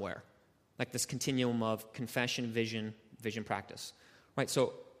somewhere. Like this continuum of confession, vision, practice. Right?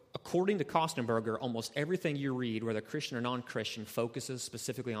 So according to Kostenberger, almost everything you read, whether Christian or non-Christian, focuses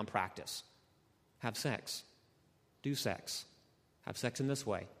specifically on practice. Have sex. Do sex. Have sex in this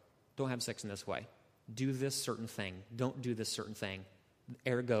way. Don't have sex in this way. Do this certain thing. Don't do this certain thing.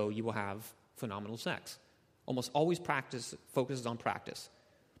 Ergo, you will have phenomenal sex. Almost always practice focuses on practice.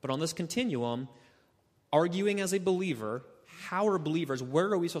 But on this continuum, arguing as a believer, how are believers, where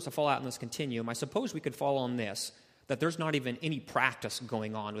are we supposed to fall out in this continuum? I suppose we could fall on this, that there's not even any practice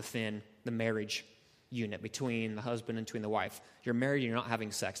going on within the marriage unit between the husband and between the wife. You're married and you're not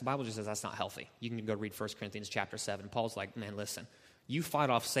having sex. The Bible just says that's not healthy. You can go read 1 Corinthians chapter 7. Paul's like, man, listen, you fight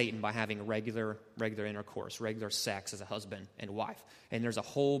off Satan by having regular intercourse, regular sex as a husband and wife. And there's a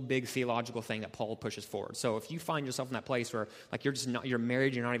whole big theological thing that Paul pushes forward. So if you find yourself in that place where like you're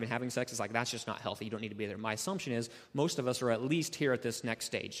married, you're not even having sex, it's like that's just not healthy. You don't need to be there. My assumption is most of us are at least here at this next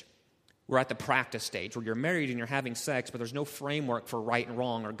stage. We're at the practice stage where you're married and you're having sex, but there's no framework for right and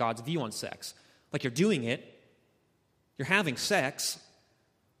wrong or God's view on sex. Like you're doing it, you're having sex,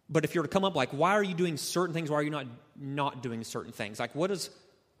 but if you're to come up like, why are you doing certain things? Why are you not doing certain things? Like, what does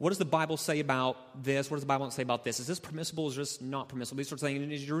the Bible say about this? What does the Bible say about this? Is this permissible? Is this not permissible? These sorts of things.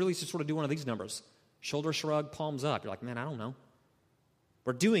 And you really just sort of do one of these numbers. Shoulder shrug, palms up. You're like, man, I don't know.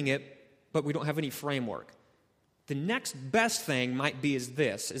 We're doing it, but we don't have any framework. The next best thing might be is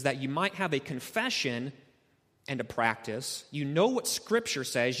that you might have a confession and a practice. You know what Scripture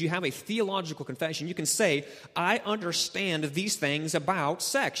says. You have a theological confession. You can say, I understand these things about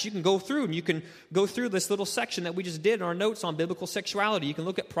sex. You can go through and you can go through this little section that we just did in our notes on biblical sexuality. You can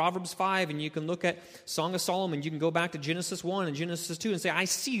look at Proverbs 5 and you can look at Song of Solomon. You can go back to Genesis 1 and Genesis 2 and say, I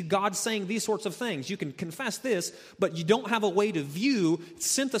see God saying these sorts of things. You can confess this, but you don't have a way to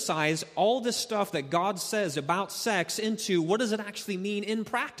synthesize all this stuff that God says about sex into what does it actually mean in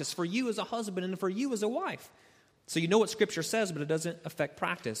practice for you as a husband and for you as a wife. So you know what Scripture says, but it doesn't affect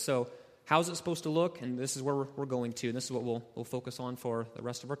practice. So how's it supposed to look? And this is where we're going to, and this is what we'll focus on for the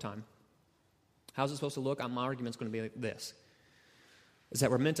rest of our time. How's it supposed to look? My argument's going to be like this, is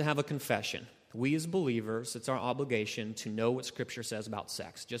that we're meant to have a confession. We as believers, it's our obligation to know what Scripture says about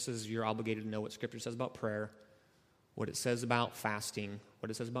sex, just as you're obligated to know what Scripture says about prayer, what it says about fasting, what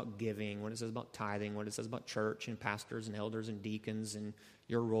it says about giving, what it says about tithing, what it says about church and pastors and elders and deacons and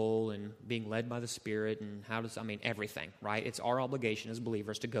your role and being led by the Spirit and everything, right? It's our obligation as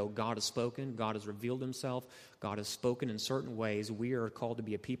believers to go, God has spoken, God has revealed himself, God has spoken in certain ways. We are called to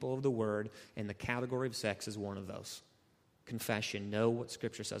be a people of the Word, and the category of sex is one of those. Confession, know what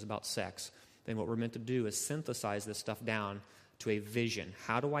Scripture says about sex. Then what we're meant to do is synthesize this stuff down to a vision.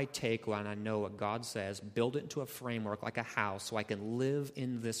 How do I take when I know what God says, build it into a framework like a house so I can live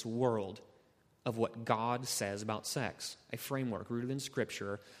in this world of what God says about sex? A framework rooted in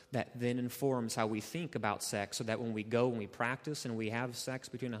Scripture that then informs how we think about sex, so that when we go and we practice and we have sex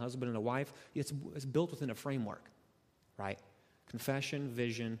between a husband and a wife, it's built within a framework, right? Confession,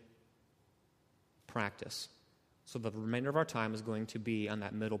 vision, practice. So the remainder of our time is going to be on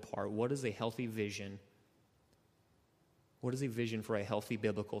that middle part. What is a healthy vision? What is a vision for a healthy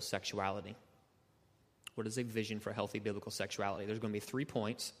biblical sexuality? What is a vision for healthy biblical sexuality? There's going to be 3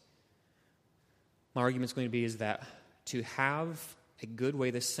 points. My argument is going to be is that to have a good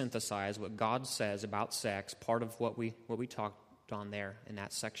way to synthesize what God says about sex, part of what we talked on there in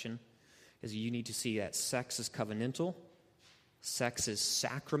that section, is you need to see that sex is covenantal, sex is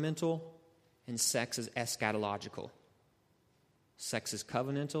sacramental, and sex is eschatological. Sex is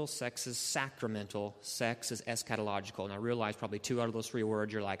covenantal, sex is sacramental, sex is eschatological. And I realize probably 2 out of those 3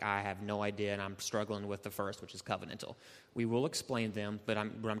 words you're like, I have no idea, and I'm struggling with the first, which is covenantal. We will explain them, but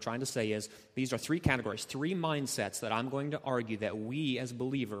what I'm trying to say is these are 3 categories, 3 mindsets that I'm going to argue that we as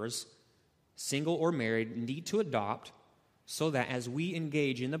believers, single or married, need to adopt, so that as we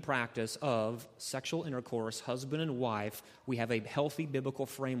engage in the practice of sexual intercourse, husband and wife, we have a healthy biblical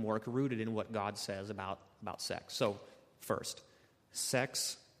framework rooted in what God says about sex. So, first,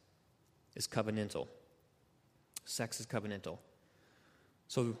 sex is covenantal. Sex is covenantal.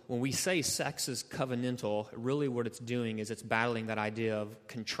 So when we say sex is covenantal, really what it's doing is it's battling that idea of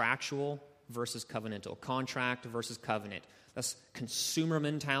contractual versus covenantal, contract versus covenant. That's consumer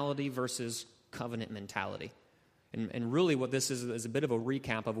mentality versus covenant mentality. And really what this is a bit of a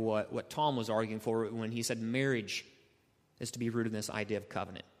recap of what Tom was arguing for when he said marriage is to be rooted in this idea of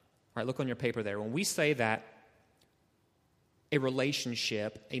covenant. All right, look on your paper there. When we say that a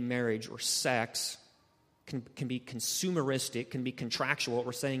relationship, a marriage, or sex can be consumeristic, can be contractual, what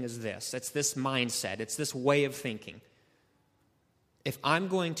we're saying is this. It's this mindset. It's this way of thinking. If I'm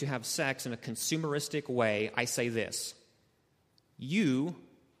going to have sex in a consumeristic way, I say this. You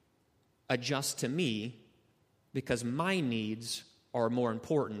adjust to me because my needs are more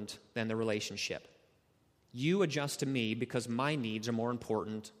important than the relationship. You adjust to me because my needs are more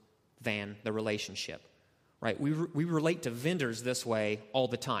important than the relationship. Right? We relate to vendors this way all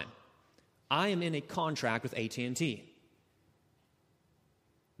the time. I am in a contract with AT&T.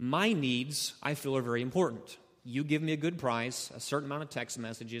 My needs, I feel, are very important. You give me a good price, a certain amount of text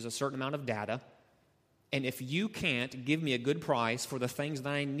messages, a certain amount of data, and if you can't give me a good price for the things that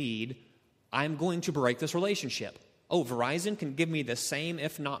I need, I'm going to break this relationship. Oh, Verizon can give me the same,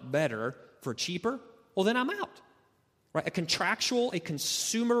 if not better, for cheaper? Well, then I'm out. Right? A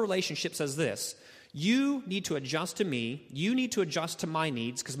consumer relationship says this. You need to adjust to me. You need to adjust to my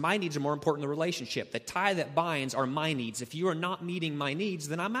needs because my needs are more important than the relationship. The tie that binds are my needs. If you are not meeting my needs,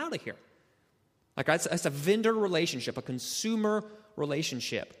 then I'm out of here. Like that's a vendor relationship, a consumer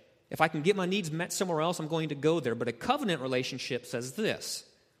relationship. If I can get my needs met somewhere else, I'm going to go there. But a covenant relationship says this.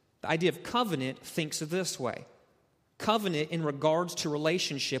 The idea of covenant thinks this way. Covenant in regards to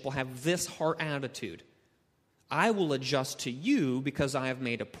relationship will have this heart attitude. I will adjust to you because I have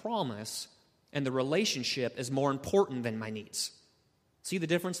made a promise, and the relationship is more important than my needs. See the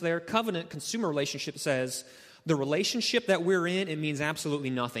difference there? Covenant consumer relationship says, the relationship that we're in, it means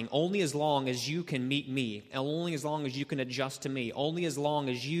absolutely nothing. Only as long as you can meet me. Only as long as you can adjust to me. Only as long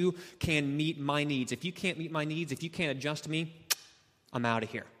as you can meet my needs. If you can't meet my needs, if you can't adjust to me, I'm out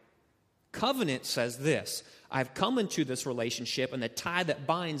of here. Covenant says this. I've come into this relationship, and the tie that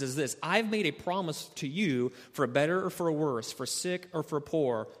binds is this. I've made a promise to you for better or for worse, for sick or for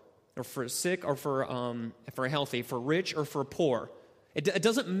poor, or for sick or for healthy, for rich or for poor. It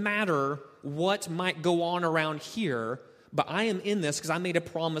doesn't matter what might go on around here, but I am in this because I made a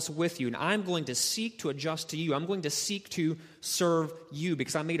promise with you, and I'm going to seek to adjust to you. I'm going to seek to serve you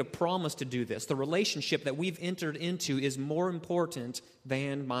because I made a promise to do this. The relationship that we've entered into is more important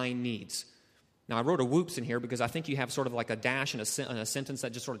than my needs. Now, I wrote a whoops in here because I think you have sort of like a dash and a sentence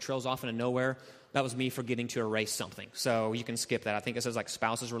that just sort of trails off into nowhere. That was me forgetting to erase something. So you can skip that. I think it says like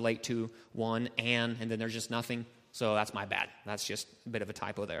spouses relate to one and then there's just nothing. So that's my bad. That's just a bit of a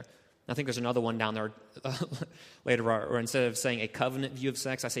typo there. I think there's another one down there later where instead of saying a covenant view of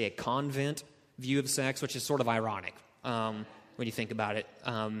sex, I say a convent view of sex, which is sort of ironic when you think about it.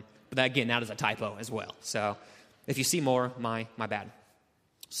 But that, again, that is a typo as well. So if you see more, my bad.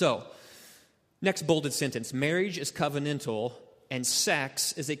 So, next bolded sentence, marriage is covenantal and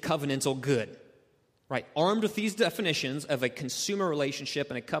sex is a covenantal good. Right? Armed with these definitions of a consumer relationship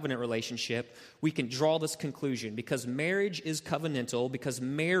and a covenant relationship, we can draw this conclusion. Because marriage is covenantal, because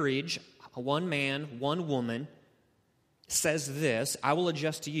marriage, one man, one woman, says this, I will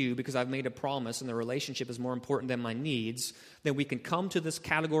adjust to you because I've made a promise and the relationship is more important than my needs, then we can come to this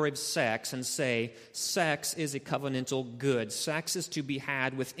category of sex and say, sex is a covenantal good. Sex is to be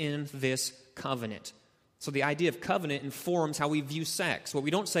had within this covenant. So the idea of covenant informs how we view sex. What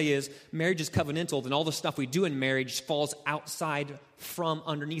we don't say is marriage is covenantal, then all the stuff we do in marriage falls outside from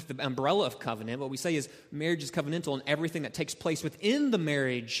underneath the umbrella of covenant. What we say is marriage is covenantal and everything that takes place within the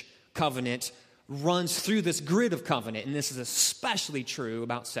marriage covenant runs through this grid of covenant. And this is especially true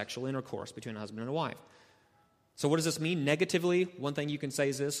about sexual intercourse between a husband and a wife. So what does this mean? Negatively, one thing you can say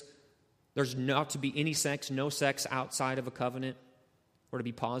is this: there's not to be any sex, no sex outside of a covenant. Or to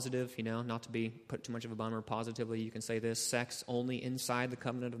be positive, not to be put too much of a bummer. Positively, you can say this: sex only inside the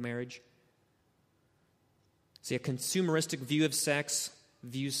covenant of marriage. See, a consumeristic view of sex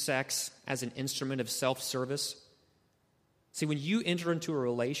views sex as an instrument of self-service. See, when you enter into a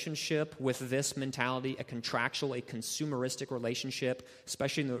relationship with this mentality, a contractual, a consumeristic relationship,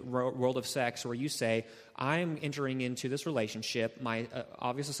 especially in the world of sex, where you say, I'm entering into this relationship, my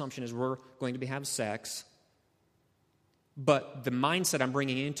obvious assumption is we're going to have sex, but the mindset I'm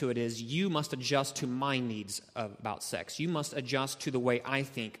bringing into it is you must adjust to my needs about sex. You must adjust to the way I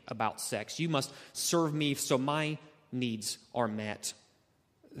think about sex. You must serve me so my needs are met.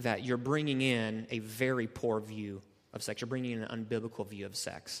 That you're bringing in a very poor view of sex. You're bringing in an unbiblical view of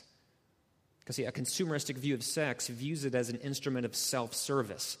sex. Because see, a consumeristic view of sex views it as an instrument of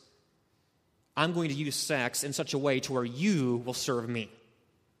self-service. I'm going to use sex in such a way to where you will serve me.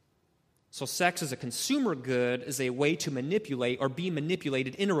 So sex as a consumer good is a way to manipulate or be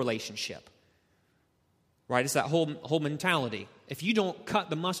manipulated in a relationship. Right? It's that whole mentality. If you don't cut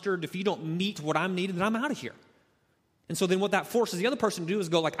the mustard, if you don't meet what I'm needing, then I'm out of here. And so then what that forces the other person to do is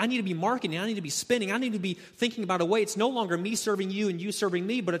go like, I need to be marketing, I need to be spending, I need to be thinking about a way. It's no longer me serving you and you serving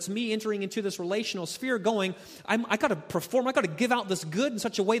me, but it's me entering into this relational sphere going, I got to perform, I got to give out this good in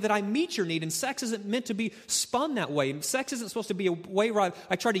such a way that I meet your need. And sex isn't meant to be spun that way. Sex isn't supposed to be a way where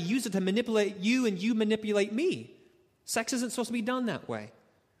I try to use it to manipulate you and you manipulate me. Sex isn't supposed to be done that way.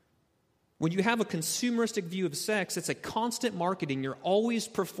 When you have a consumeristic view of sex, it's a constant marketing. You're always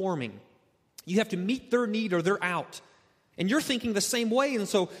performing. You have to meet their need or they're out. And you're thinking the same way. And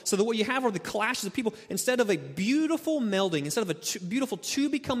so that what you have are the clashes of people. Instead of a beautiful melding, instead of a beautiful two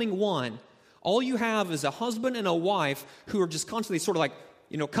becoming one, all you have is a husband and a wife who are just constantly sort of like,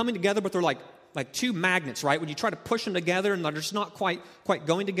 coming together, but they're like two magnets, right? When you try to push them together and they're just not quite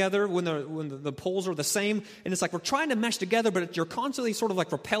going together when the poles are the same. And it's like we're trying to mesh together, but you're constantly sort of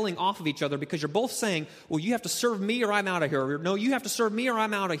like repelling off of each other because you're both saying, well, you have to serve me or I'm out of here. Or, no, you have to serve me or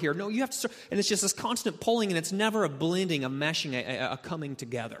I'm out of here. No, you have to serve. And it's just this constant pulling, and it's never a blending, a meshing, a coming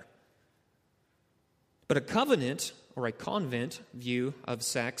together. But a covenant or a convent view of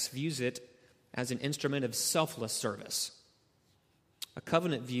sex views it as an instrument of selfless service. A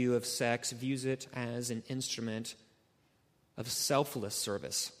covenant view of sex views it as an instrument of selfless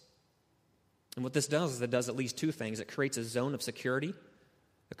service. And what this does is it does at least two things. It creates a zone of security.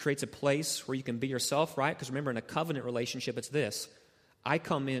 It creates a place where you can be yourself, right? Because remember, in a covenant relationship, it's this. I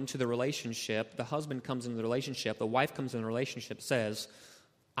come into the relationship, the husband comes into the relationship, the wife comes into the relationship, says,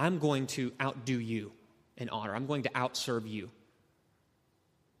 I'm going to outdo you in honor. I'm going to outserve you.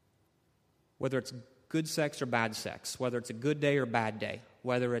 Whether it's good sex or bad sex, whether it's a good day or bad day,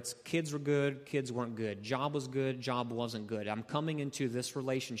 whether it's kids were good, kids weren't good, job was good, job wasn't good. I'm coming into this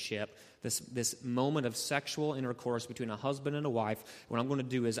relationship, this moment of sexual intercourse between a husband and a wife. What I'm going to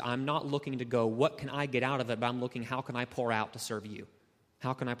do is I'm not looking to go, what can I get out of it, but I'm looking, how can I pour out to serve you?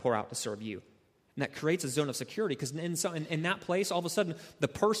 How can I pour out to serve you? And that creates a zone of security, because in that place, all of a sudden, the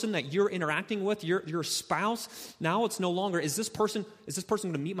person that you're interacting with, your spouse, now it's no longer, is this person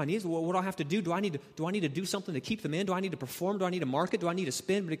going to meet my needs? What do I have to do? Do I need to do something to keep them in? Do I need to perform? Do I need to market? Do I need to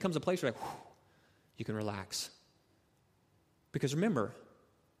spend? But it comes a place where you can relax. Because remember,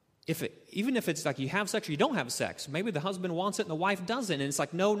 even if it's like you have sex or you don't have sex, maybe the husband wants it and the wife doesn't, and it's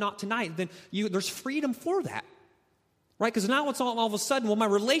like, no, not tonight, then there's freedom for that. Right? Because now it's all of a sudden, well, my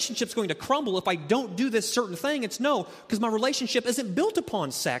relationship's going to crumble if I don't do this certain thing. It's no, because my relationship isn't built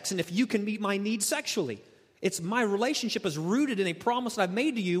upon sex, and if you can meet my needs sexually. It's my relationship is rooted in a promise that I've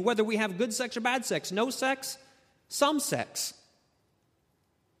made to you, whether we have good sex or bad sex. No sex, some sex.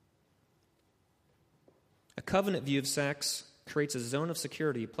 A covenant view of sex creates a zone of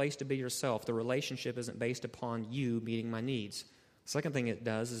security, a place to be yourself. The relationship isn't based upon you meeting my needs. The second thing it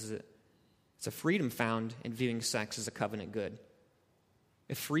does is it's a freedom found in viewing sex as a covenant good.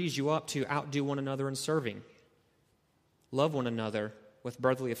 It frees you up to outdo one another in serving, love one another with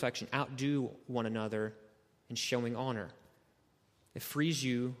brotherly affection, outdo one another in showing honor. It frees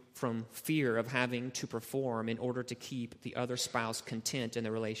you from fear of having to perform in order to keep the other spouse content in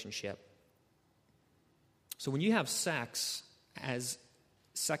the relationship. So when you have sex is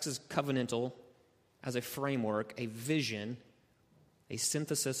covenantal as a framework, a vision, a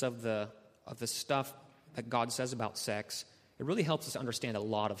synthesis of the stuff that God says about sex, it really helps us understand a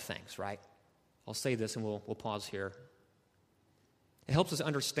lot of things, right? I'll say this and we'll pause here. It helps us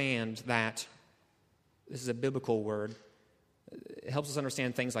understand that, this is a biblical word, it helps us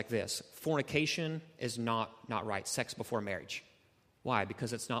understand things like this. Fornication is not right, sex before marriage. Why?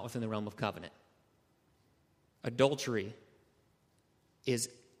 Because it's not within the realm of covenant. Adultery is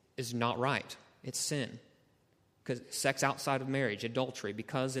not right. It's sin. Because sex outside of marriage, adultery,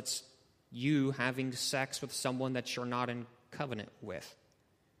 because it's you having sex with someone that you're not in covenant with.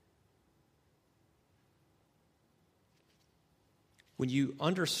 When you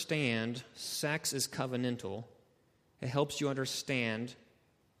understand sex is covenantal, it helps you understand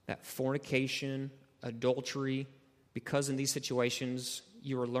that fornication, adultery, because in these situations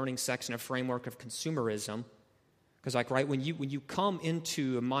you are learning sex in a framework of consumerism. Because when you come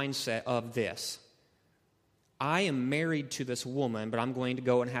into a mindset of this, I am married to this woman, but I'm going to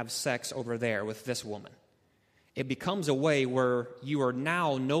go and have sex over there with this woman. It becomes a way where you are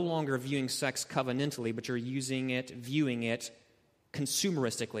now no longer viewing sex covenantally, but you're viewing it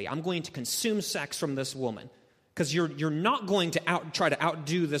consumeristically. I'm going to consume sex from this woman. Because you're not going to try to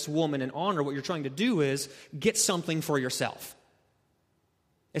outdo this woman in honor. What you're trying to do is get something for yourself.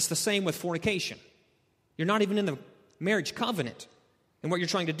 It's the same with fornication. You're not even in the marriage covenant. And what you're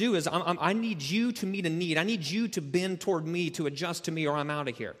trying to do is, I need you to meet a need. I need you to bend toward me, to adjust to me, or I'm out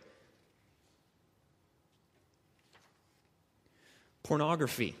of here.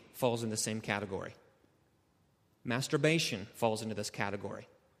 Pornography falls in the same category. Masturbation falls into this category.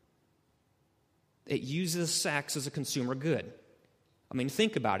 It uses sex as a consumer good. I mean,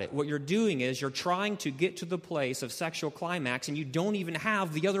 think about it. What you're doing is you're trying to get to the place of sexual climax, and you don't even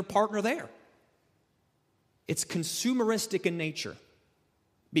have the other partner there. It's consumeristic in nature.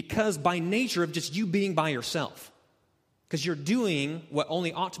 Because by nature of just you being by yourself. Because you're doing what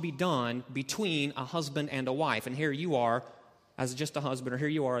only ought to be done between a husband and a wife. And here you are as just a husband, or here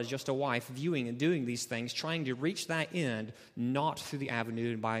you are as just a wife, viewing and doing these things, trying to reach that end, not through the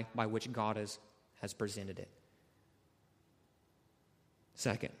avenue by which God has presented it.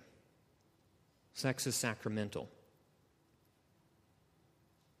 Second, sex is sacramental.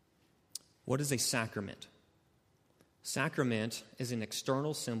 What is a sacrament? Sacrament is an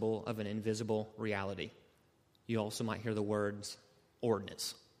external symbol of an invisible reality. You also might hear the words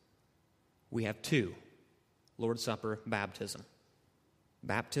ordinance. We have two: Lord's Supper, baptism.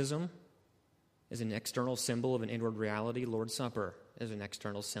 Baptism is an external symbol of an inward reality. Lord's Supper is an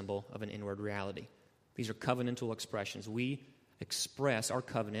external symbol of an inward reality. These are covenantal expressions. We express our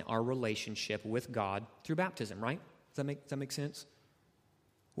covenant, our relationship with God through baptism, right? Does that make sense?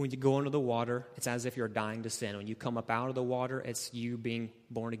 When you go into the water, it's as if you're dying to sin. When you come up out of the water, it's you being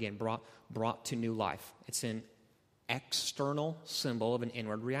born again, brought to new life. It's an external symbol of an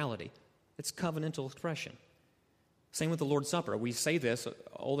inward reality. It's covenantal expression. Same with the Lord's Supper. We say this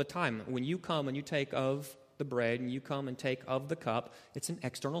all the time. When you come and you take of the bread and you come and take of the cup, it's an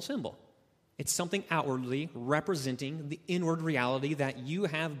external symbol. It's something outwardly representing the inward reality that you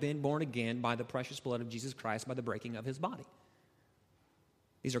have been born again by the precious blood of Jesus Christ, by the breaking of his body.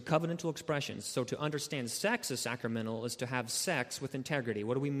 These are covenantal expressions. So to understand sex as sacramental is to have sex with integrity.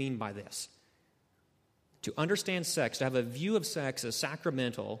 What do we mean by this? To understand sex, to have a view of sex as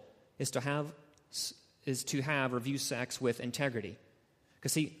sacramental, is to have or view sex with integrity.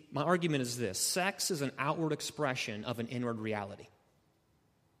 Because see, my argument is this: sex is an outward expression of an inward reality.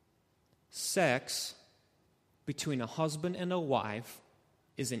 Sex between a husband and a wife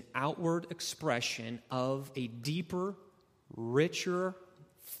is an outward expression of a deeper, richer,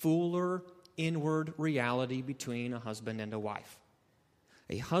 fuller, inward reality between a husband and a wife.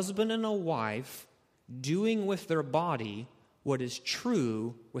 a husband and a wife doing with their body what is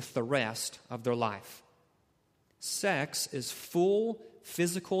true with the rest of their life. Sex is full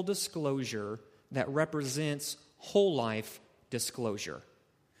physical disclosure that represents whole life disclosure.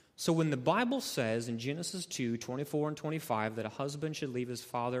 So when the Bible says in Genesis 2:24 and 25 that a husband should leave his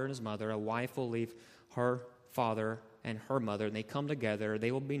father and his mother, a wife will leave her father and her mother, and they come together,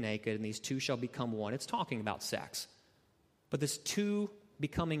 they will be naked, and these two shall become one. It's talking about sex. But this two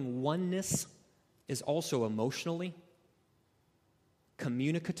becoming oneness is also emotionally,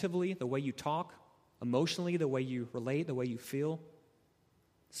 communicatively, the way you talk, emotionally, the way you relate, the way you feel,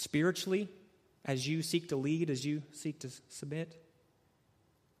 spiritually, as you seek to lead, as you seek to submit.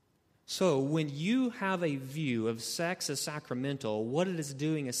 So when you have a view of sex as sacramental, what it is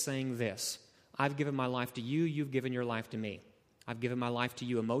doing is saying this: I've given my life to you, you've given your life to me. I've given my life to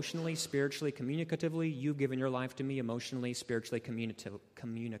you emotionally, spiritually, communicatively. You've given your life to me emotionally, spiritually,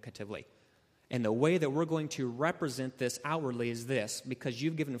 communicatively. And the way that we're going to represent this outwardly is this: because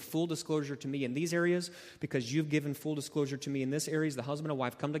you've given full disclosure to me in these areas, because you've given full disclosure to me in this areas, the husband and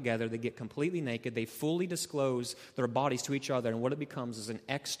wife come together, they get completely naked, they fully disclose their bodies to each other, and what it becomes is an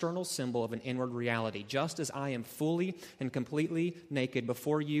external symbol of an inward reality. Just as I am fully and completely naked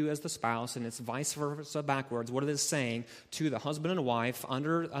before you as the spouse, and it's vice versa backwards, what it is saying to the husband and wife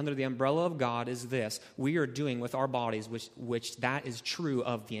under the umbrella of God is this: we are doing with our bodies which that is true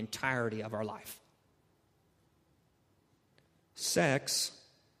of the entirety of our life. Sex,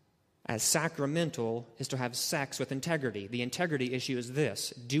 as sacramental, is to have sex with integrity. The integrity issue is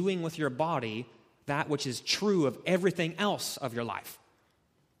this: doing with your body that which is true of everything else of your life.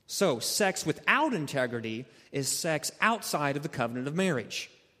 So, sex without integrity is sex outside of the covenant of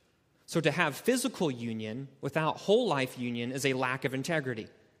marriage. So, to have physical union without whole life union is a lack of integrity.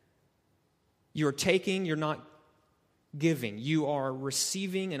 You're taking, you're not giving. You are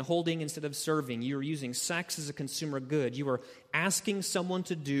receiving and holding instead of serving. You are using sex as a consumer good. You are asking someone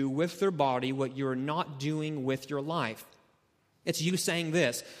to do with their body what you're not doing with your life. It's you saying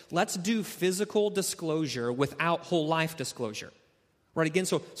this: let's do physical disclosure without whole life disclosure. Right, again,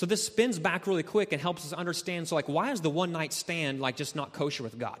 so this spins back really quick and helps us understand, so why is the one night stand just not kosher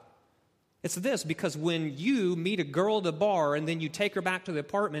with God? It's this: because when you meet a girl at a bar and then you take her back to the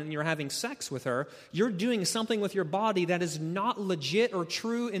apartment and you're having sex with her, you're doing something with your body that is not legit or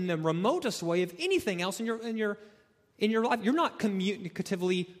true in the remotest way of anything else in your life. You're not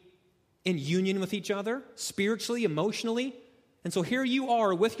communicatively in union with each other, spiritually, emotionally. And so here you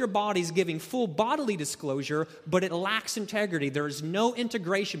are with your bodies giving full bodily disclosure, but it lacks integrity. There is no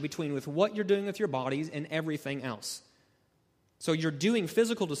integration between with what you're doing with your bodies and everything else. So you're doing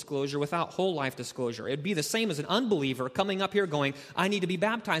physical disclosure without whole life disclosure. It'd be the same as an unbeliever coming up here going, I need to be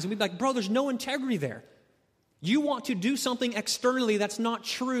baptized. And we'd be like, bro, there's no integrity there. You want to do something externally that's not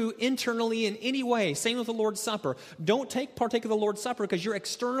true internally in any way. Same with the Lord's Supper. Don't partake of the Lord's Supper because you're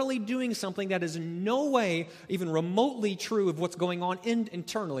externally doing something that is in no way even remotely true of what's going on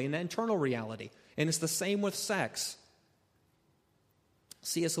internally, in the internal reality. And it's the same with sex.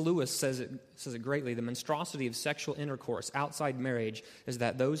 C.S. Lewis says it greatly. The monstrosity of sexual intercourse outside marriage is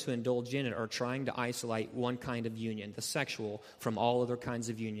that those who indulge in it are trying to isolate one kind of union, the sexual, from all other kinds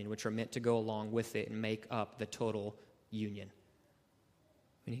of union, which are meant to go along with it and make up the total union.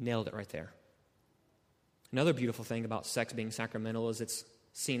 And he nailed it right there. Another beautiful thing about sex being sacramental is it's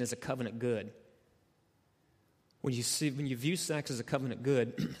seen as a covenant good. When you view sex as a covenant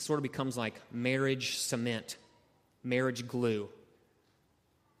good, it sort of becomes like marriage cement, marriage glue.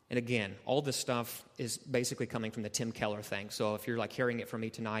 And again, all this stuff is basically coming from the Tim Keller thing. So if you're hearing it from me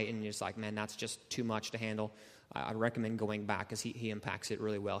tonight and you're just like, man, that's just too much to handle, I recommend going back because he impacts it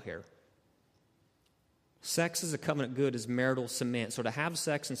really well here. Sex as a covenant good is marital cement. So to have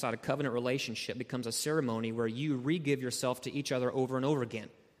sex inside a covenant relationship becomes a ceremony where you re-give yourself to each other over and over again.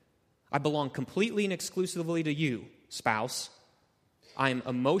 I belong completely and exclusively to you, spouse. I am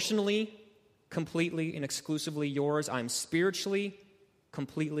emotionally, completely and exclusively yours. I am spiritually,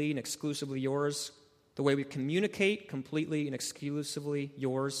 completely and exclusively yours. The way we communicate, completely and exclusively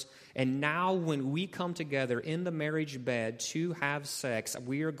yours. And now when we come together in the marriage bed to have sex,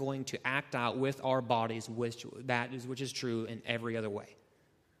 we are going to act out with our bodies, which is true in every other way.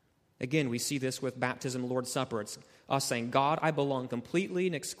 Again, we see this with baptism, Lord's Supper. It's us saying, God, I belong completely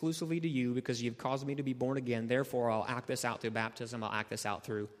and exclusively to you because you've caused me to be born again. Therefore, I'll act this out through baptism. I'll act this out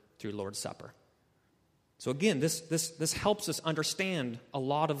through Lord's Supper. So again, this helps us understand a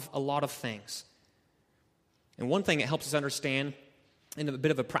lot of things. And one thing it helps us understand in a bit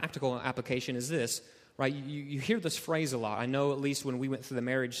of a practical application is this, right? You hear this phrase a lot. I know at least when we went through the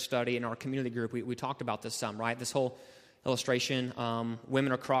marriage study in our community group, we talked about this some, right? This whole, illustration.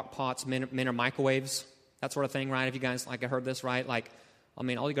 Women are crock pots, men are microwaves, that sort of thing, right? Have you guys heard this, right?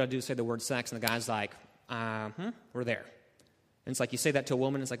 All you got to do is say the word sex, and the guy's like, we're there. And it's like you say that to a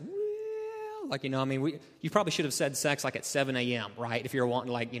woman, it's like, well, you probably should have said sex at 7 a.m., right? If you're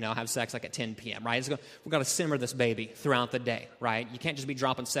wanting have sex at 10 p.m., right? We've got to simmer this baby throughout the day, right? You can't just be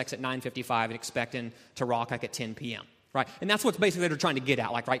dropping sex at 9:55 and expecting to rock at 10 p.m., right? And that's what's basically they're trying to get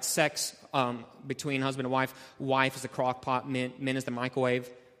at, right? Sex between husband and wife is the crock pot, men is the microwave.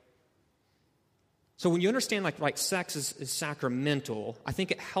 So when you understand sex is sacramental, I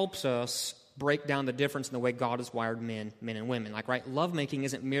think it helps us break down the difference in the way God has wired men and women. Lovemaking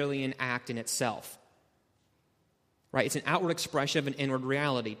isn't merely an act in itself. Right? It's an outward expression of an inward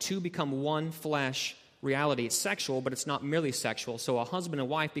reality. Two become one flesh reality. It's sexual, but it's not merely sexual. So a husband and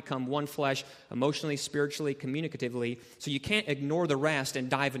wife become one flesh emotionally, spiritually, communicatively. So you can't ignore the rest and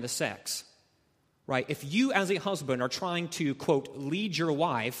dive into sex. Right? If you as a husband are trying to, quote, lead your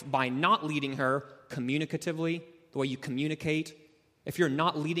wife by not leading her communicatively, the way you communicate, if you're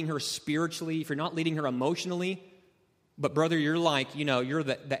not leading her spiritually, if you're not leading her emotionally, but brother, you're you're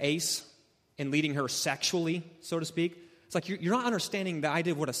the ace in leading her sexually, so to speak, it's you're not understanding the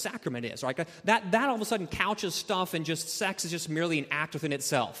idea of what a sacrament is, right? That all of a sudden couches stuff and just sex is just merely an act within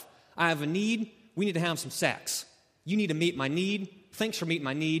itself. I have a need, we need to have some sex. You need to meet my need, thanks for meeting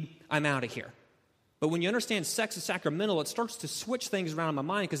my need, I'm out of here. But when you understand sex is sacramental, it starts to switch things around in my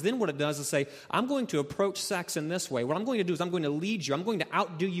mind, because then what it does is say, I'm going to approach sex in this way. What I'm going to do is I'm going to lead you. I'm going to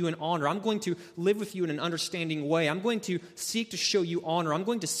outdo you in honor. I'm going to live with you in an understanding way. I'm going to seek to show you honor. I'm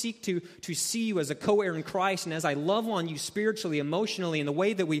going to seek to see you as a co-heir in Christ. And as I love on you spiritually, emotionally, in the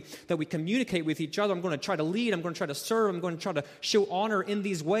way that we communicate with each other, I'm going to try to lead. I'm going to try to serve. I'm going to try to show honor in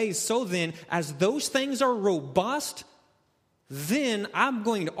these ways. So then, as those things are robust, then I'm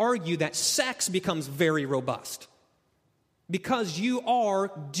going to argue that sex becomes very robust, because you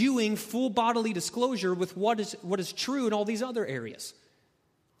are doing full bodily disclosure with what is true in all these other areas.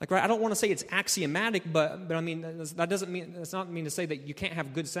 Right? I don't want to say it's axiomatic, but I mean that's not mean to say that you can't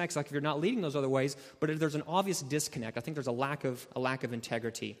have good sex if you're not leading those other ways. But if there's an obvious disconnect, I think there's a lack of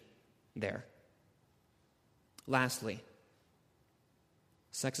integrity there. Lastly,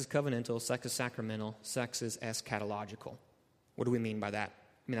 sex is covenantal, sex is sacramental, sex is eschatological. What do we mean by that?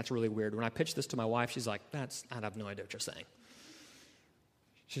 That's really weird. When I pitched this to my wife, she's like, I have no idea what you're saying.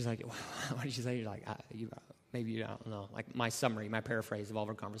 She's like, what did you say? You're like, maybe you don't know. My summary, my paraphrase of all of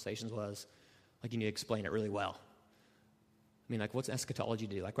our conversations was, you need to explain it really well. What's eschatology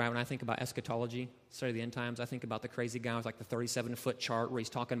do? Right when I think about eschatology, study of the end times, I think about the crazy guy with the 37-foot chart where he's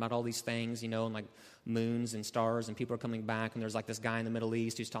talking about all these things, and moons and stars, and people are coming back, and there's this guy in the Middle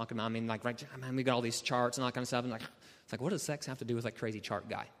East who's talking about, we got all these charts and all that kind of stuff, and what does sex have to do with crazy chart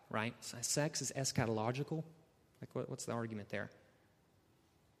guy, right? So sex is eschatological? What's the argument there?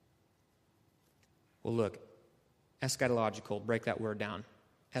 Well, look, eschatological, break that word down.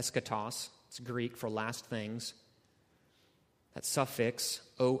 Eschatos, it's Greek for last things. That suffix,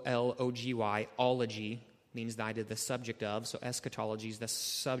 O-L-O-G-Y, ology, means the idea, the subject of. So eschatology is the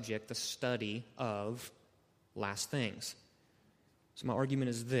subject, the study of last things. So my argument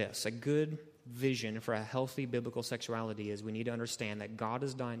is this. A good vision for a healthy biblical sexuality is we need to understand that God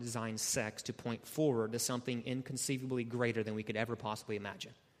has designed sex to point forward to something inconceivably greater than we could ever possibly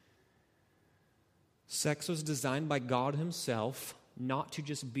imagine. Sex was designed by God himself not to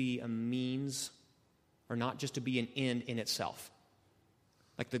just be a means or not just to be an end in itself.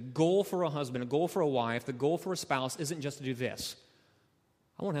 The goal for a husband, a goal for a wife, the goal for a spouse isn't just to do this.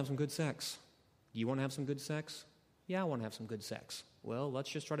 I want to have some good sex. You want to have some good sex? Yeah, I want to have some good sex. Well, let's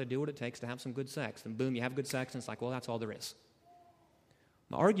just try to do what it takes to have some good sex. And boom, you have good sex, and it's well, that's all there is.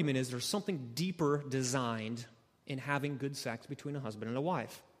 My argument is there's something deeper designed in having good sex between a husband and a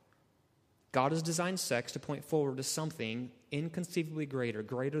wife. God has designed sex to point forward to something inconceivably greater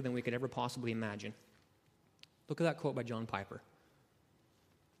than we could ever possibly imagine. Look at that quote by John Piper.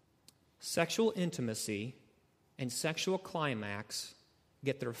 Sexual intimacy and sexual climax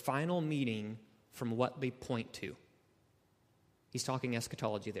get their final meaning from what they point to. He's talking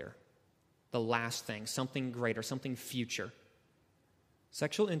eschatology there. The last thing, something greater, something future.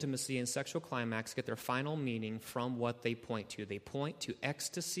 Sexual intimacy and sexual climax get their final meaning from what they point to. They point to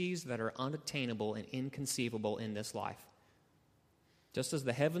ecstasies that are unattainable and inconceivable in this life. Just as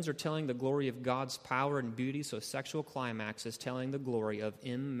the heavens are telling the glory of God's power and beauty, so sexual climax is telling the glory of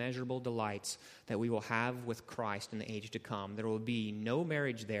immeasurable delights that we will have with Christ in the age to come. There will be no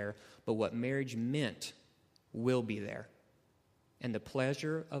marriage there, but what marriage meant will be there. And the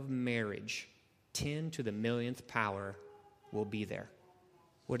pleasure of marriage, 10 to the millionth power, will be there.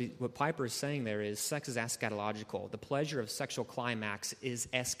 What Piper is saying there is sex is eschatological. The pleasure of sexual climax is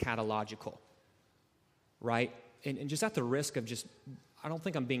eschatological, right? And just at the risk of I don't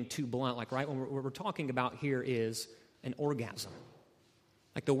think I'm being too blunt, like, right, what we're talking about here is an orgasm.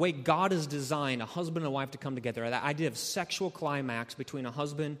 Like the way God has designed a husband and a wife to come together, that idea of sexual climax between a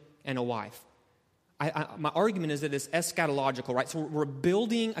husband and a wife. My argument is that it's eschatological, right? So we're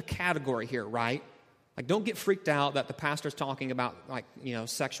building a category here, right? Like, don't get freaked out that the pastor's talking about, like,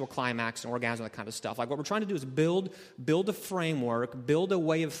 sexual climax and orgasm, that kind of stuff. Like, what we're trying to do is build a framework, build a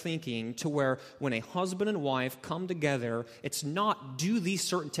way of thinking to where when a husband and wife come together, it's not do these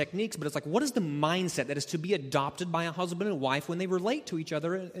certain techniques, but it's like, what is the mindset that is to be adopted by a husband and wife when they relate to each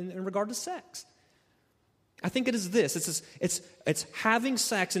other in regard to sex? I think it is this. It's having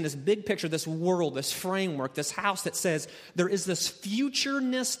sex in this big picture, this world, this framework, this house that says there is this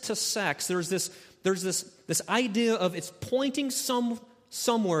futureness to sex. There's this idea of it's pointing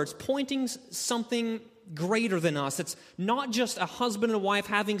somewhere. It's pointing something greater than us. It's not just a husband and wife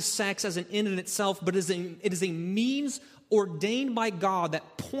having sex as an end in itself, but it is a means ordained by God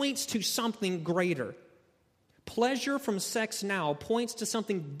that points to something greater. Pleasure from sex now points to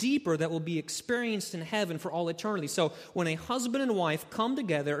something deeper that will be experienced in heaven for all eternity. So when a husband and wife come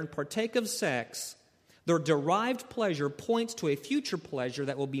together and partake of sex, their derived pleasure points to a future pleasure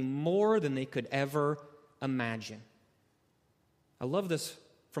that will be more than they could ever imagine. I love this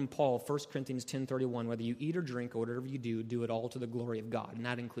from Paul, 1 Corinthians 10:31. Whether you eat or drink or whatever you do, do it all to the glory of God. And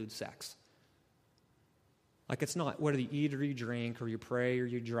that includes sex. Like, it's not whether you eat or you drink or you pray or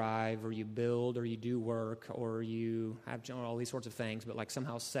you drive or you build or you do work or you have all these sorts of things, but like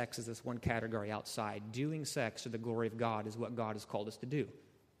somehow sex is this one category outside. Doing sex to the glory of God is what God has called us to do.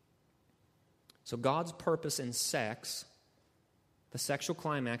 So God's purpose in sex, the sexual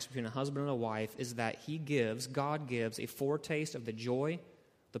climax between a husband and a wife, is that God gives a foretaste of the joy,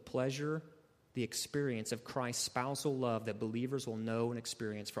 the pleasure, the experience of Christ's spousal love that believers will know and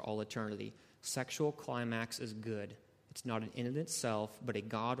experience for all eternity. Sexual climax is good. It's not an end in itself, but a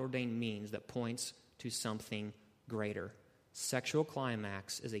God-ordained means that points to something greater. Sexual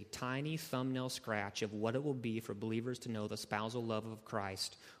climax is a tiny thumbnail scratch of what it will be for believers to know the spousal love of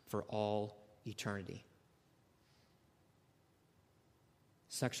Christ for all eternity.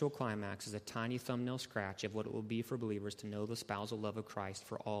 Sexual climax is a tiny thumbnail scratch of what it will be for believers to know the spousal love of Christ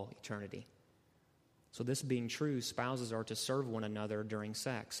for all eternity. So this being true, spouses are to serve one another during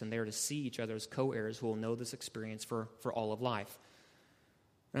sex, and they are to see each other as co-heirs who will know this experience for all of life.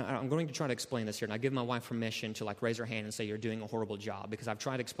 Now, I'm going to try to explain this here, and I give my wife permission to raise her hand and say you're doing a horrible job, because I've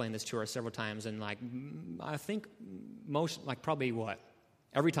tried to explain this to her several times, and I think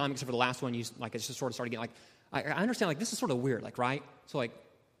every time except for the last one, it's just sort of started getting I understand this is sort of weird, right? So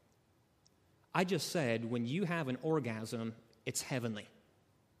I just said when you have an orgasm, it's heavenly.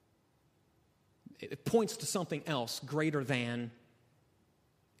 It points to something else greater than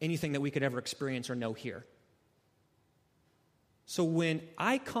anything that we could ever experience or know here. So when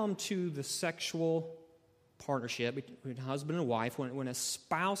I come to the sexual partnership between husband and wife, when a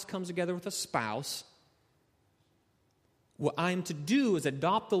spouse comes together with a spouse, what I'm to do is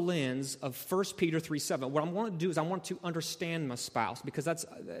adopt the lens of 1 Peter 3:7. What I want to do is I want to understand my spouse, because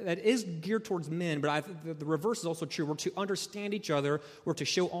that is geared towards men, but the reverse is also true. We're to understand each other. We're to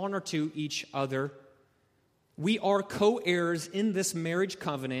show honor to each other. We are co-heirs in this marriage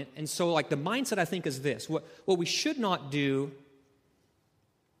covenant, and so the mindset, I think, is this. What we should not do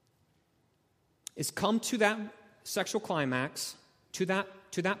is come to that sexual climax, to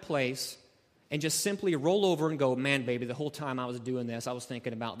that place, and just simply roll over and go, man, baby, the whole time I was doing this, I was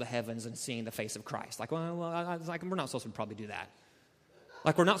thinking about the heavens and seeing the face of Christ. We're not supposed to probably do that.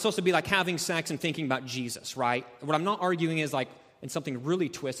 We're not supposed to be having sex and thinking about Jesus, right? What I'm not arguing is in something really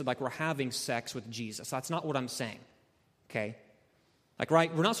twisted, we're having sex with Jesus. That's not what I'm saying, okay?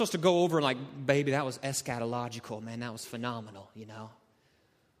 Right? We're not supposed to go over and baby, that was eschatological, man, that was phenomenal,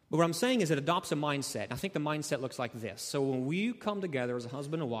 But what I'm saying is it adopts a mindset. I think the mindset looks like this. So when we come together as a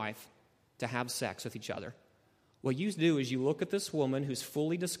husband and wife to have sex with each other, what you do is you look at this woman who's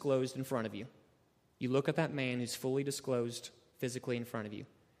fully disclosed in front of you. You look at that man who's fully disclosed physically in front of you.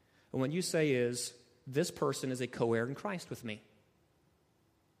 And what you say is, this person is a co-heir in Christ with me.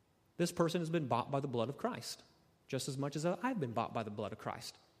 This person has been bought by the blood of Christ, just as much as I've been bought by the blood of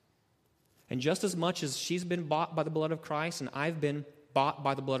Christ. And just as much as she's been bought by the blood of Christ and I've been bought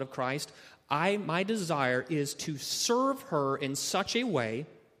by the blood of Christ, my desire is to serve her in such a way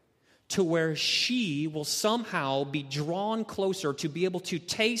to where she will somehow be drawn closer to be able to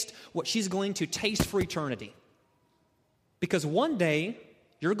taste what she's going to taste for eternity. Because one day,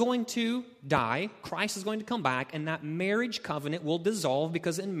 You're going to die, Christ is going to come back, and that marriage covenant will dissolve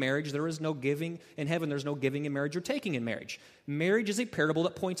because in marriage there is no giving. In heaven there's no giving in marriage or taking in marriage. Marriage is a parable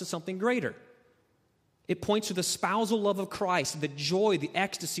that points to something greater. It points to the spousal love of Christ, the joy, the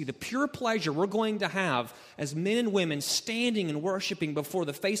ecstasy, the pure pleasure we're going to have as men and women standing and worshiping before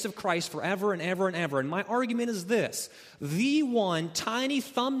the face of Christ forever and ever and ever. And my argument is this: the one tiny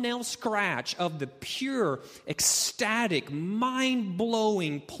thumbnail scratch of the pure, ecstatic,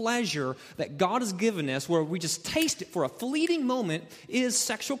 mind-blowing pleasure that God has given us, where we just taste it for a fleeting moment, is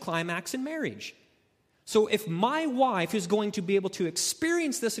sexual climax in marriage. So if my wife is going to be able to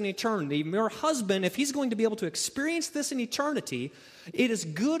experience this in eternity, your husband, if he's going to be able to experience this in eternity, it is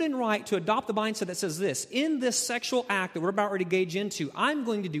good and right to adopt the mindset that says this: in this sexual act that we're about ready to gauge into, I'm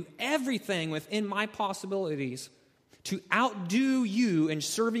going to do everything within my possibilities to outdo you in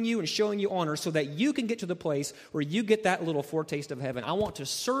serving you and showing you honor so that you can get to the place where you get that little foretaste of heaven. I want to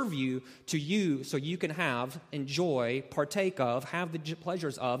serve you to you so you can have, enjoy, partake of, have the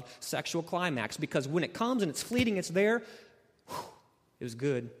pleasures of sexual climax. Because when it comes and it's fleeting, it's there, it was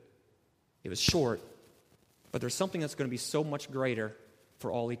good, it was short, but there's something that's going to be so much greater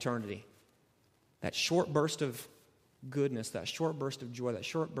for all eternity. That short burst of goodness, that short burst of joy, that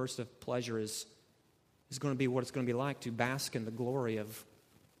short burst of pleasure is going to be what it's going to be like to bask in the glory of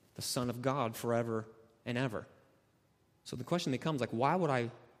the Son of God forever and ever. So the question becomes, why would I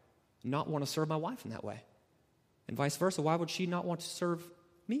not want to serve my wife in that way? And vice versa, why would she not want to serve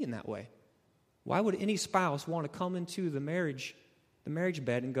me in that way? Why would any spouse want to come into the marriage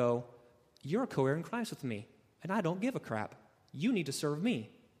bed and go, you're a co-heir in Christ with me, and I don't give a crap. You need to serve me.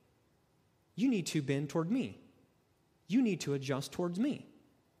 You need to bend toward me. You need to adjust towards me.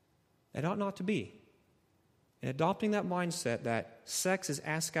 That ought not to be. And adopting that mindset that sex is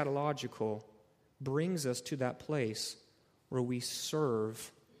eschatological brings us to that place where we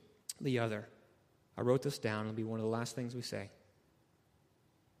serve the other. I wrote this down. It'll be one of the last things we say.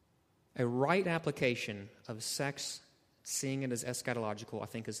 A right application of sex, seeing it as eschatological, I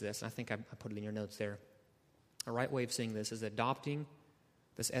think is this. And I think I put it in your notes there. A right way of seeing this is adopting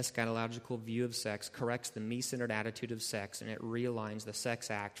this eschatological view of sex corrects the me-centered attitude of sex, and it realigns the sex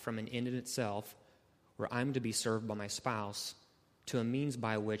act from an end in itself, where I'm to be served by my spouse, to a means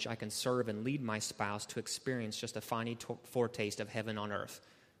by which I can serve and lead my spouse to experience just a tiny foretaste of heaven on earth.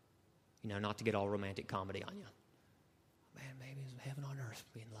 Not to get all romantic comedy on you. Man, maybe it's heaven on earth,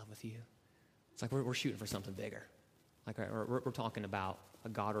 be in love with you. It's like we're shooting for something bigger. We're talking about a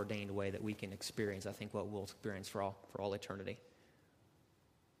God-ordained way that we can experience, I think, what we'll experience for all eternity.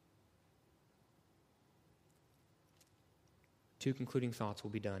 Two concluding thoughts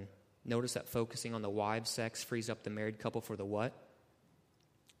will be done. Notice that focusing on the wives' sex frees up the married couple for the what?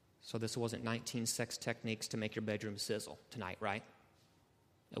 So this wasn't 19 sex techniques to make your bedroom sizzle tonight, right?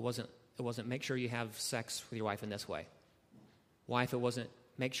 It wasn't make sure you have sex with your wife in this way. Wife, it wasn't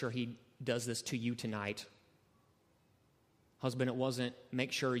make sure he does this to you tonight. Husband, it wasn't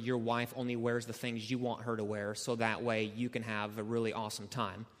make sure your wife only wears the things you want her to wear so that way you can have a really awesome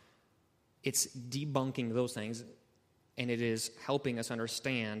time. It's debunking those things, and it is helping us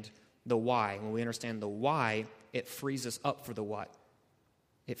understand the why. When we understand the why, it frees us up for the what.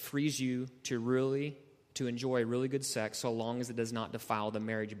 It frees you to enjoy really good sex so long as it does not defile the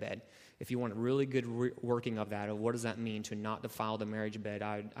marriage bed. If you want a really good working of that, of what does that mean to not defile the marriage bed,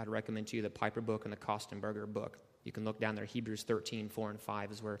 I'd recommend to you the Piper book and the Kostenberger book. You can look down there. Hebrews 13, 4 and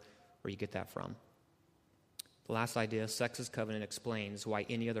 5 is where you get that from. The last idea, Sex's Covenant explains why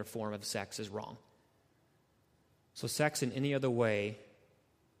any other form of sex is wrong. So sex in any other way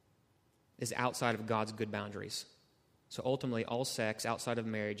is outside of God's good boundaries. So ultimately, all sex outside of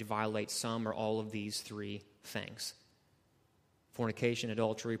marriage violates some or all of these three things. Fornication,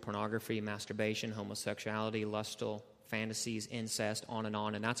 adultery, pornography, masturbation, homosexuality, lustful fantasies, incest, on.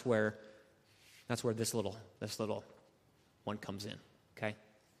 And that's where this little one comes in, okay?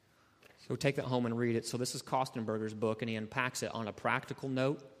 So take that home and read it. So this is Kostenberger's book, and he unpacks it on a practical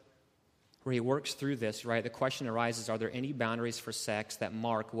note where he works through this, right? The question arises, are there any boundaries for sex that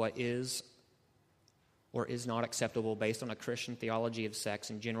mark what is or is not acceptable based on a Christian theology of sex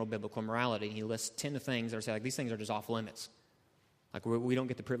and general biblical morality? He lists 10 things that are these things are just off limits. We don't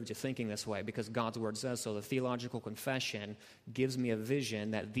get the privilege of thinking this way because God's word says so. The theological confession gives me a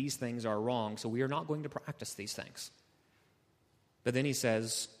vision that these things are wrong, so we are not going to practice these things. But then he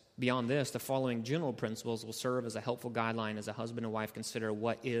says, beyond this, the following general principles will serve as a helpful guideline as a husband and wife consider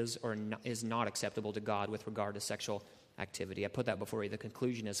what is or is not acceptable to God with regard to sexual activity. I put that before you. The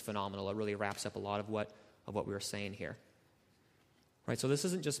conclusion is phenomenal. It really wraps up a lot of what we were saying here. Right, so this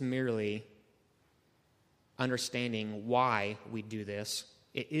isn't just merely understanding why we do this.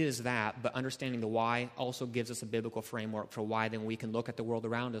 It is that, but understanding the why also gives us a biblical framework for why then we can look at the world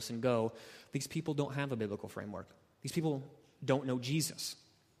around us and go, these people don't have a biblical framework. These people don't know Jesus.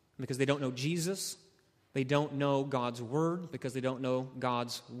 Because they don't know Jesus, they don't know God's word. Because they don't know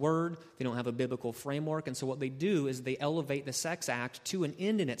God's word, they don't have a biblical framework. And so what they do is they elevate the sex act to an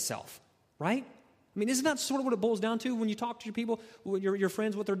end in itself, right? I mean, isn't that sort of what it boils down to when you talk to your people, your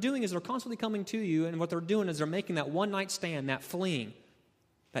friends? What they're doing is they're constantly coming to you, and what they're doing is they're making that one-night stand, that fleeing,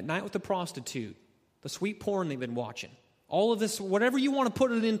 that night with the prostitute, the sweet porn they've been watching. All of this, whatever you want to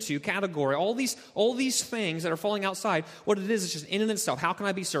put it into category, all these things that are falling outside, what it is just in and itself. How can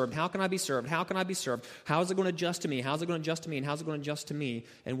I be served? How can I be served? How can I be served? How is it going to adjust to me? How is it going to adjust to me? And how is it going to adjust to me?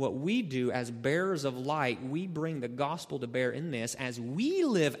 And what we do as bearers of light, we bring the gospel to bear in this as we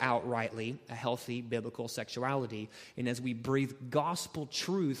live out rightly a healthy biblical sexuality, and as we breathe gospel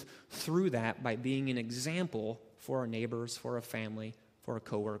truth through that by being an example for our neighbors, for our family, for our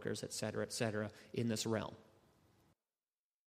coworkers, et cetera, in this realm.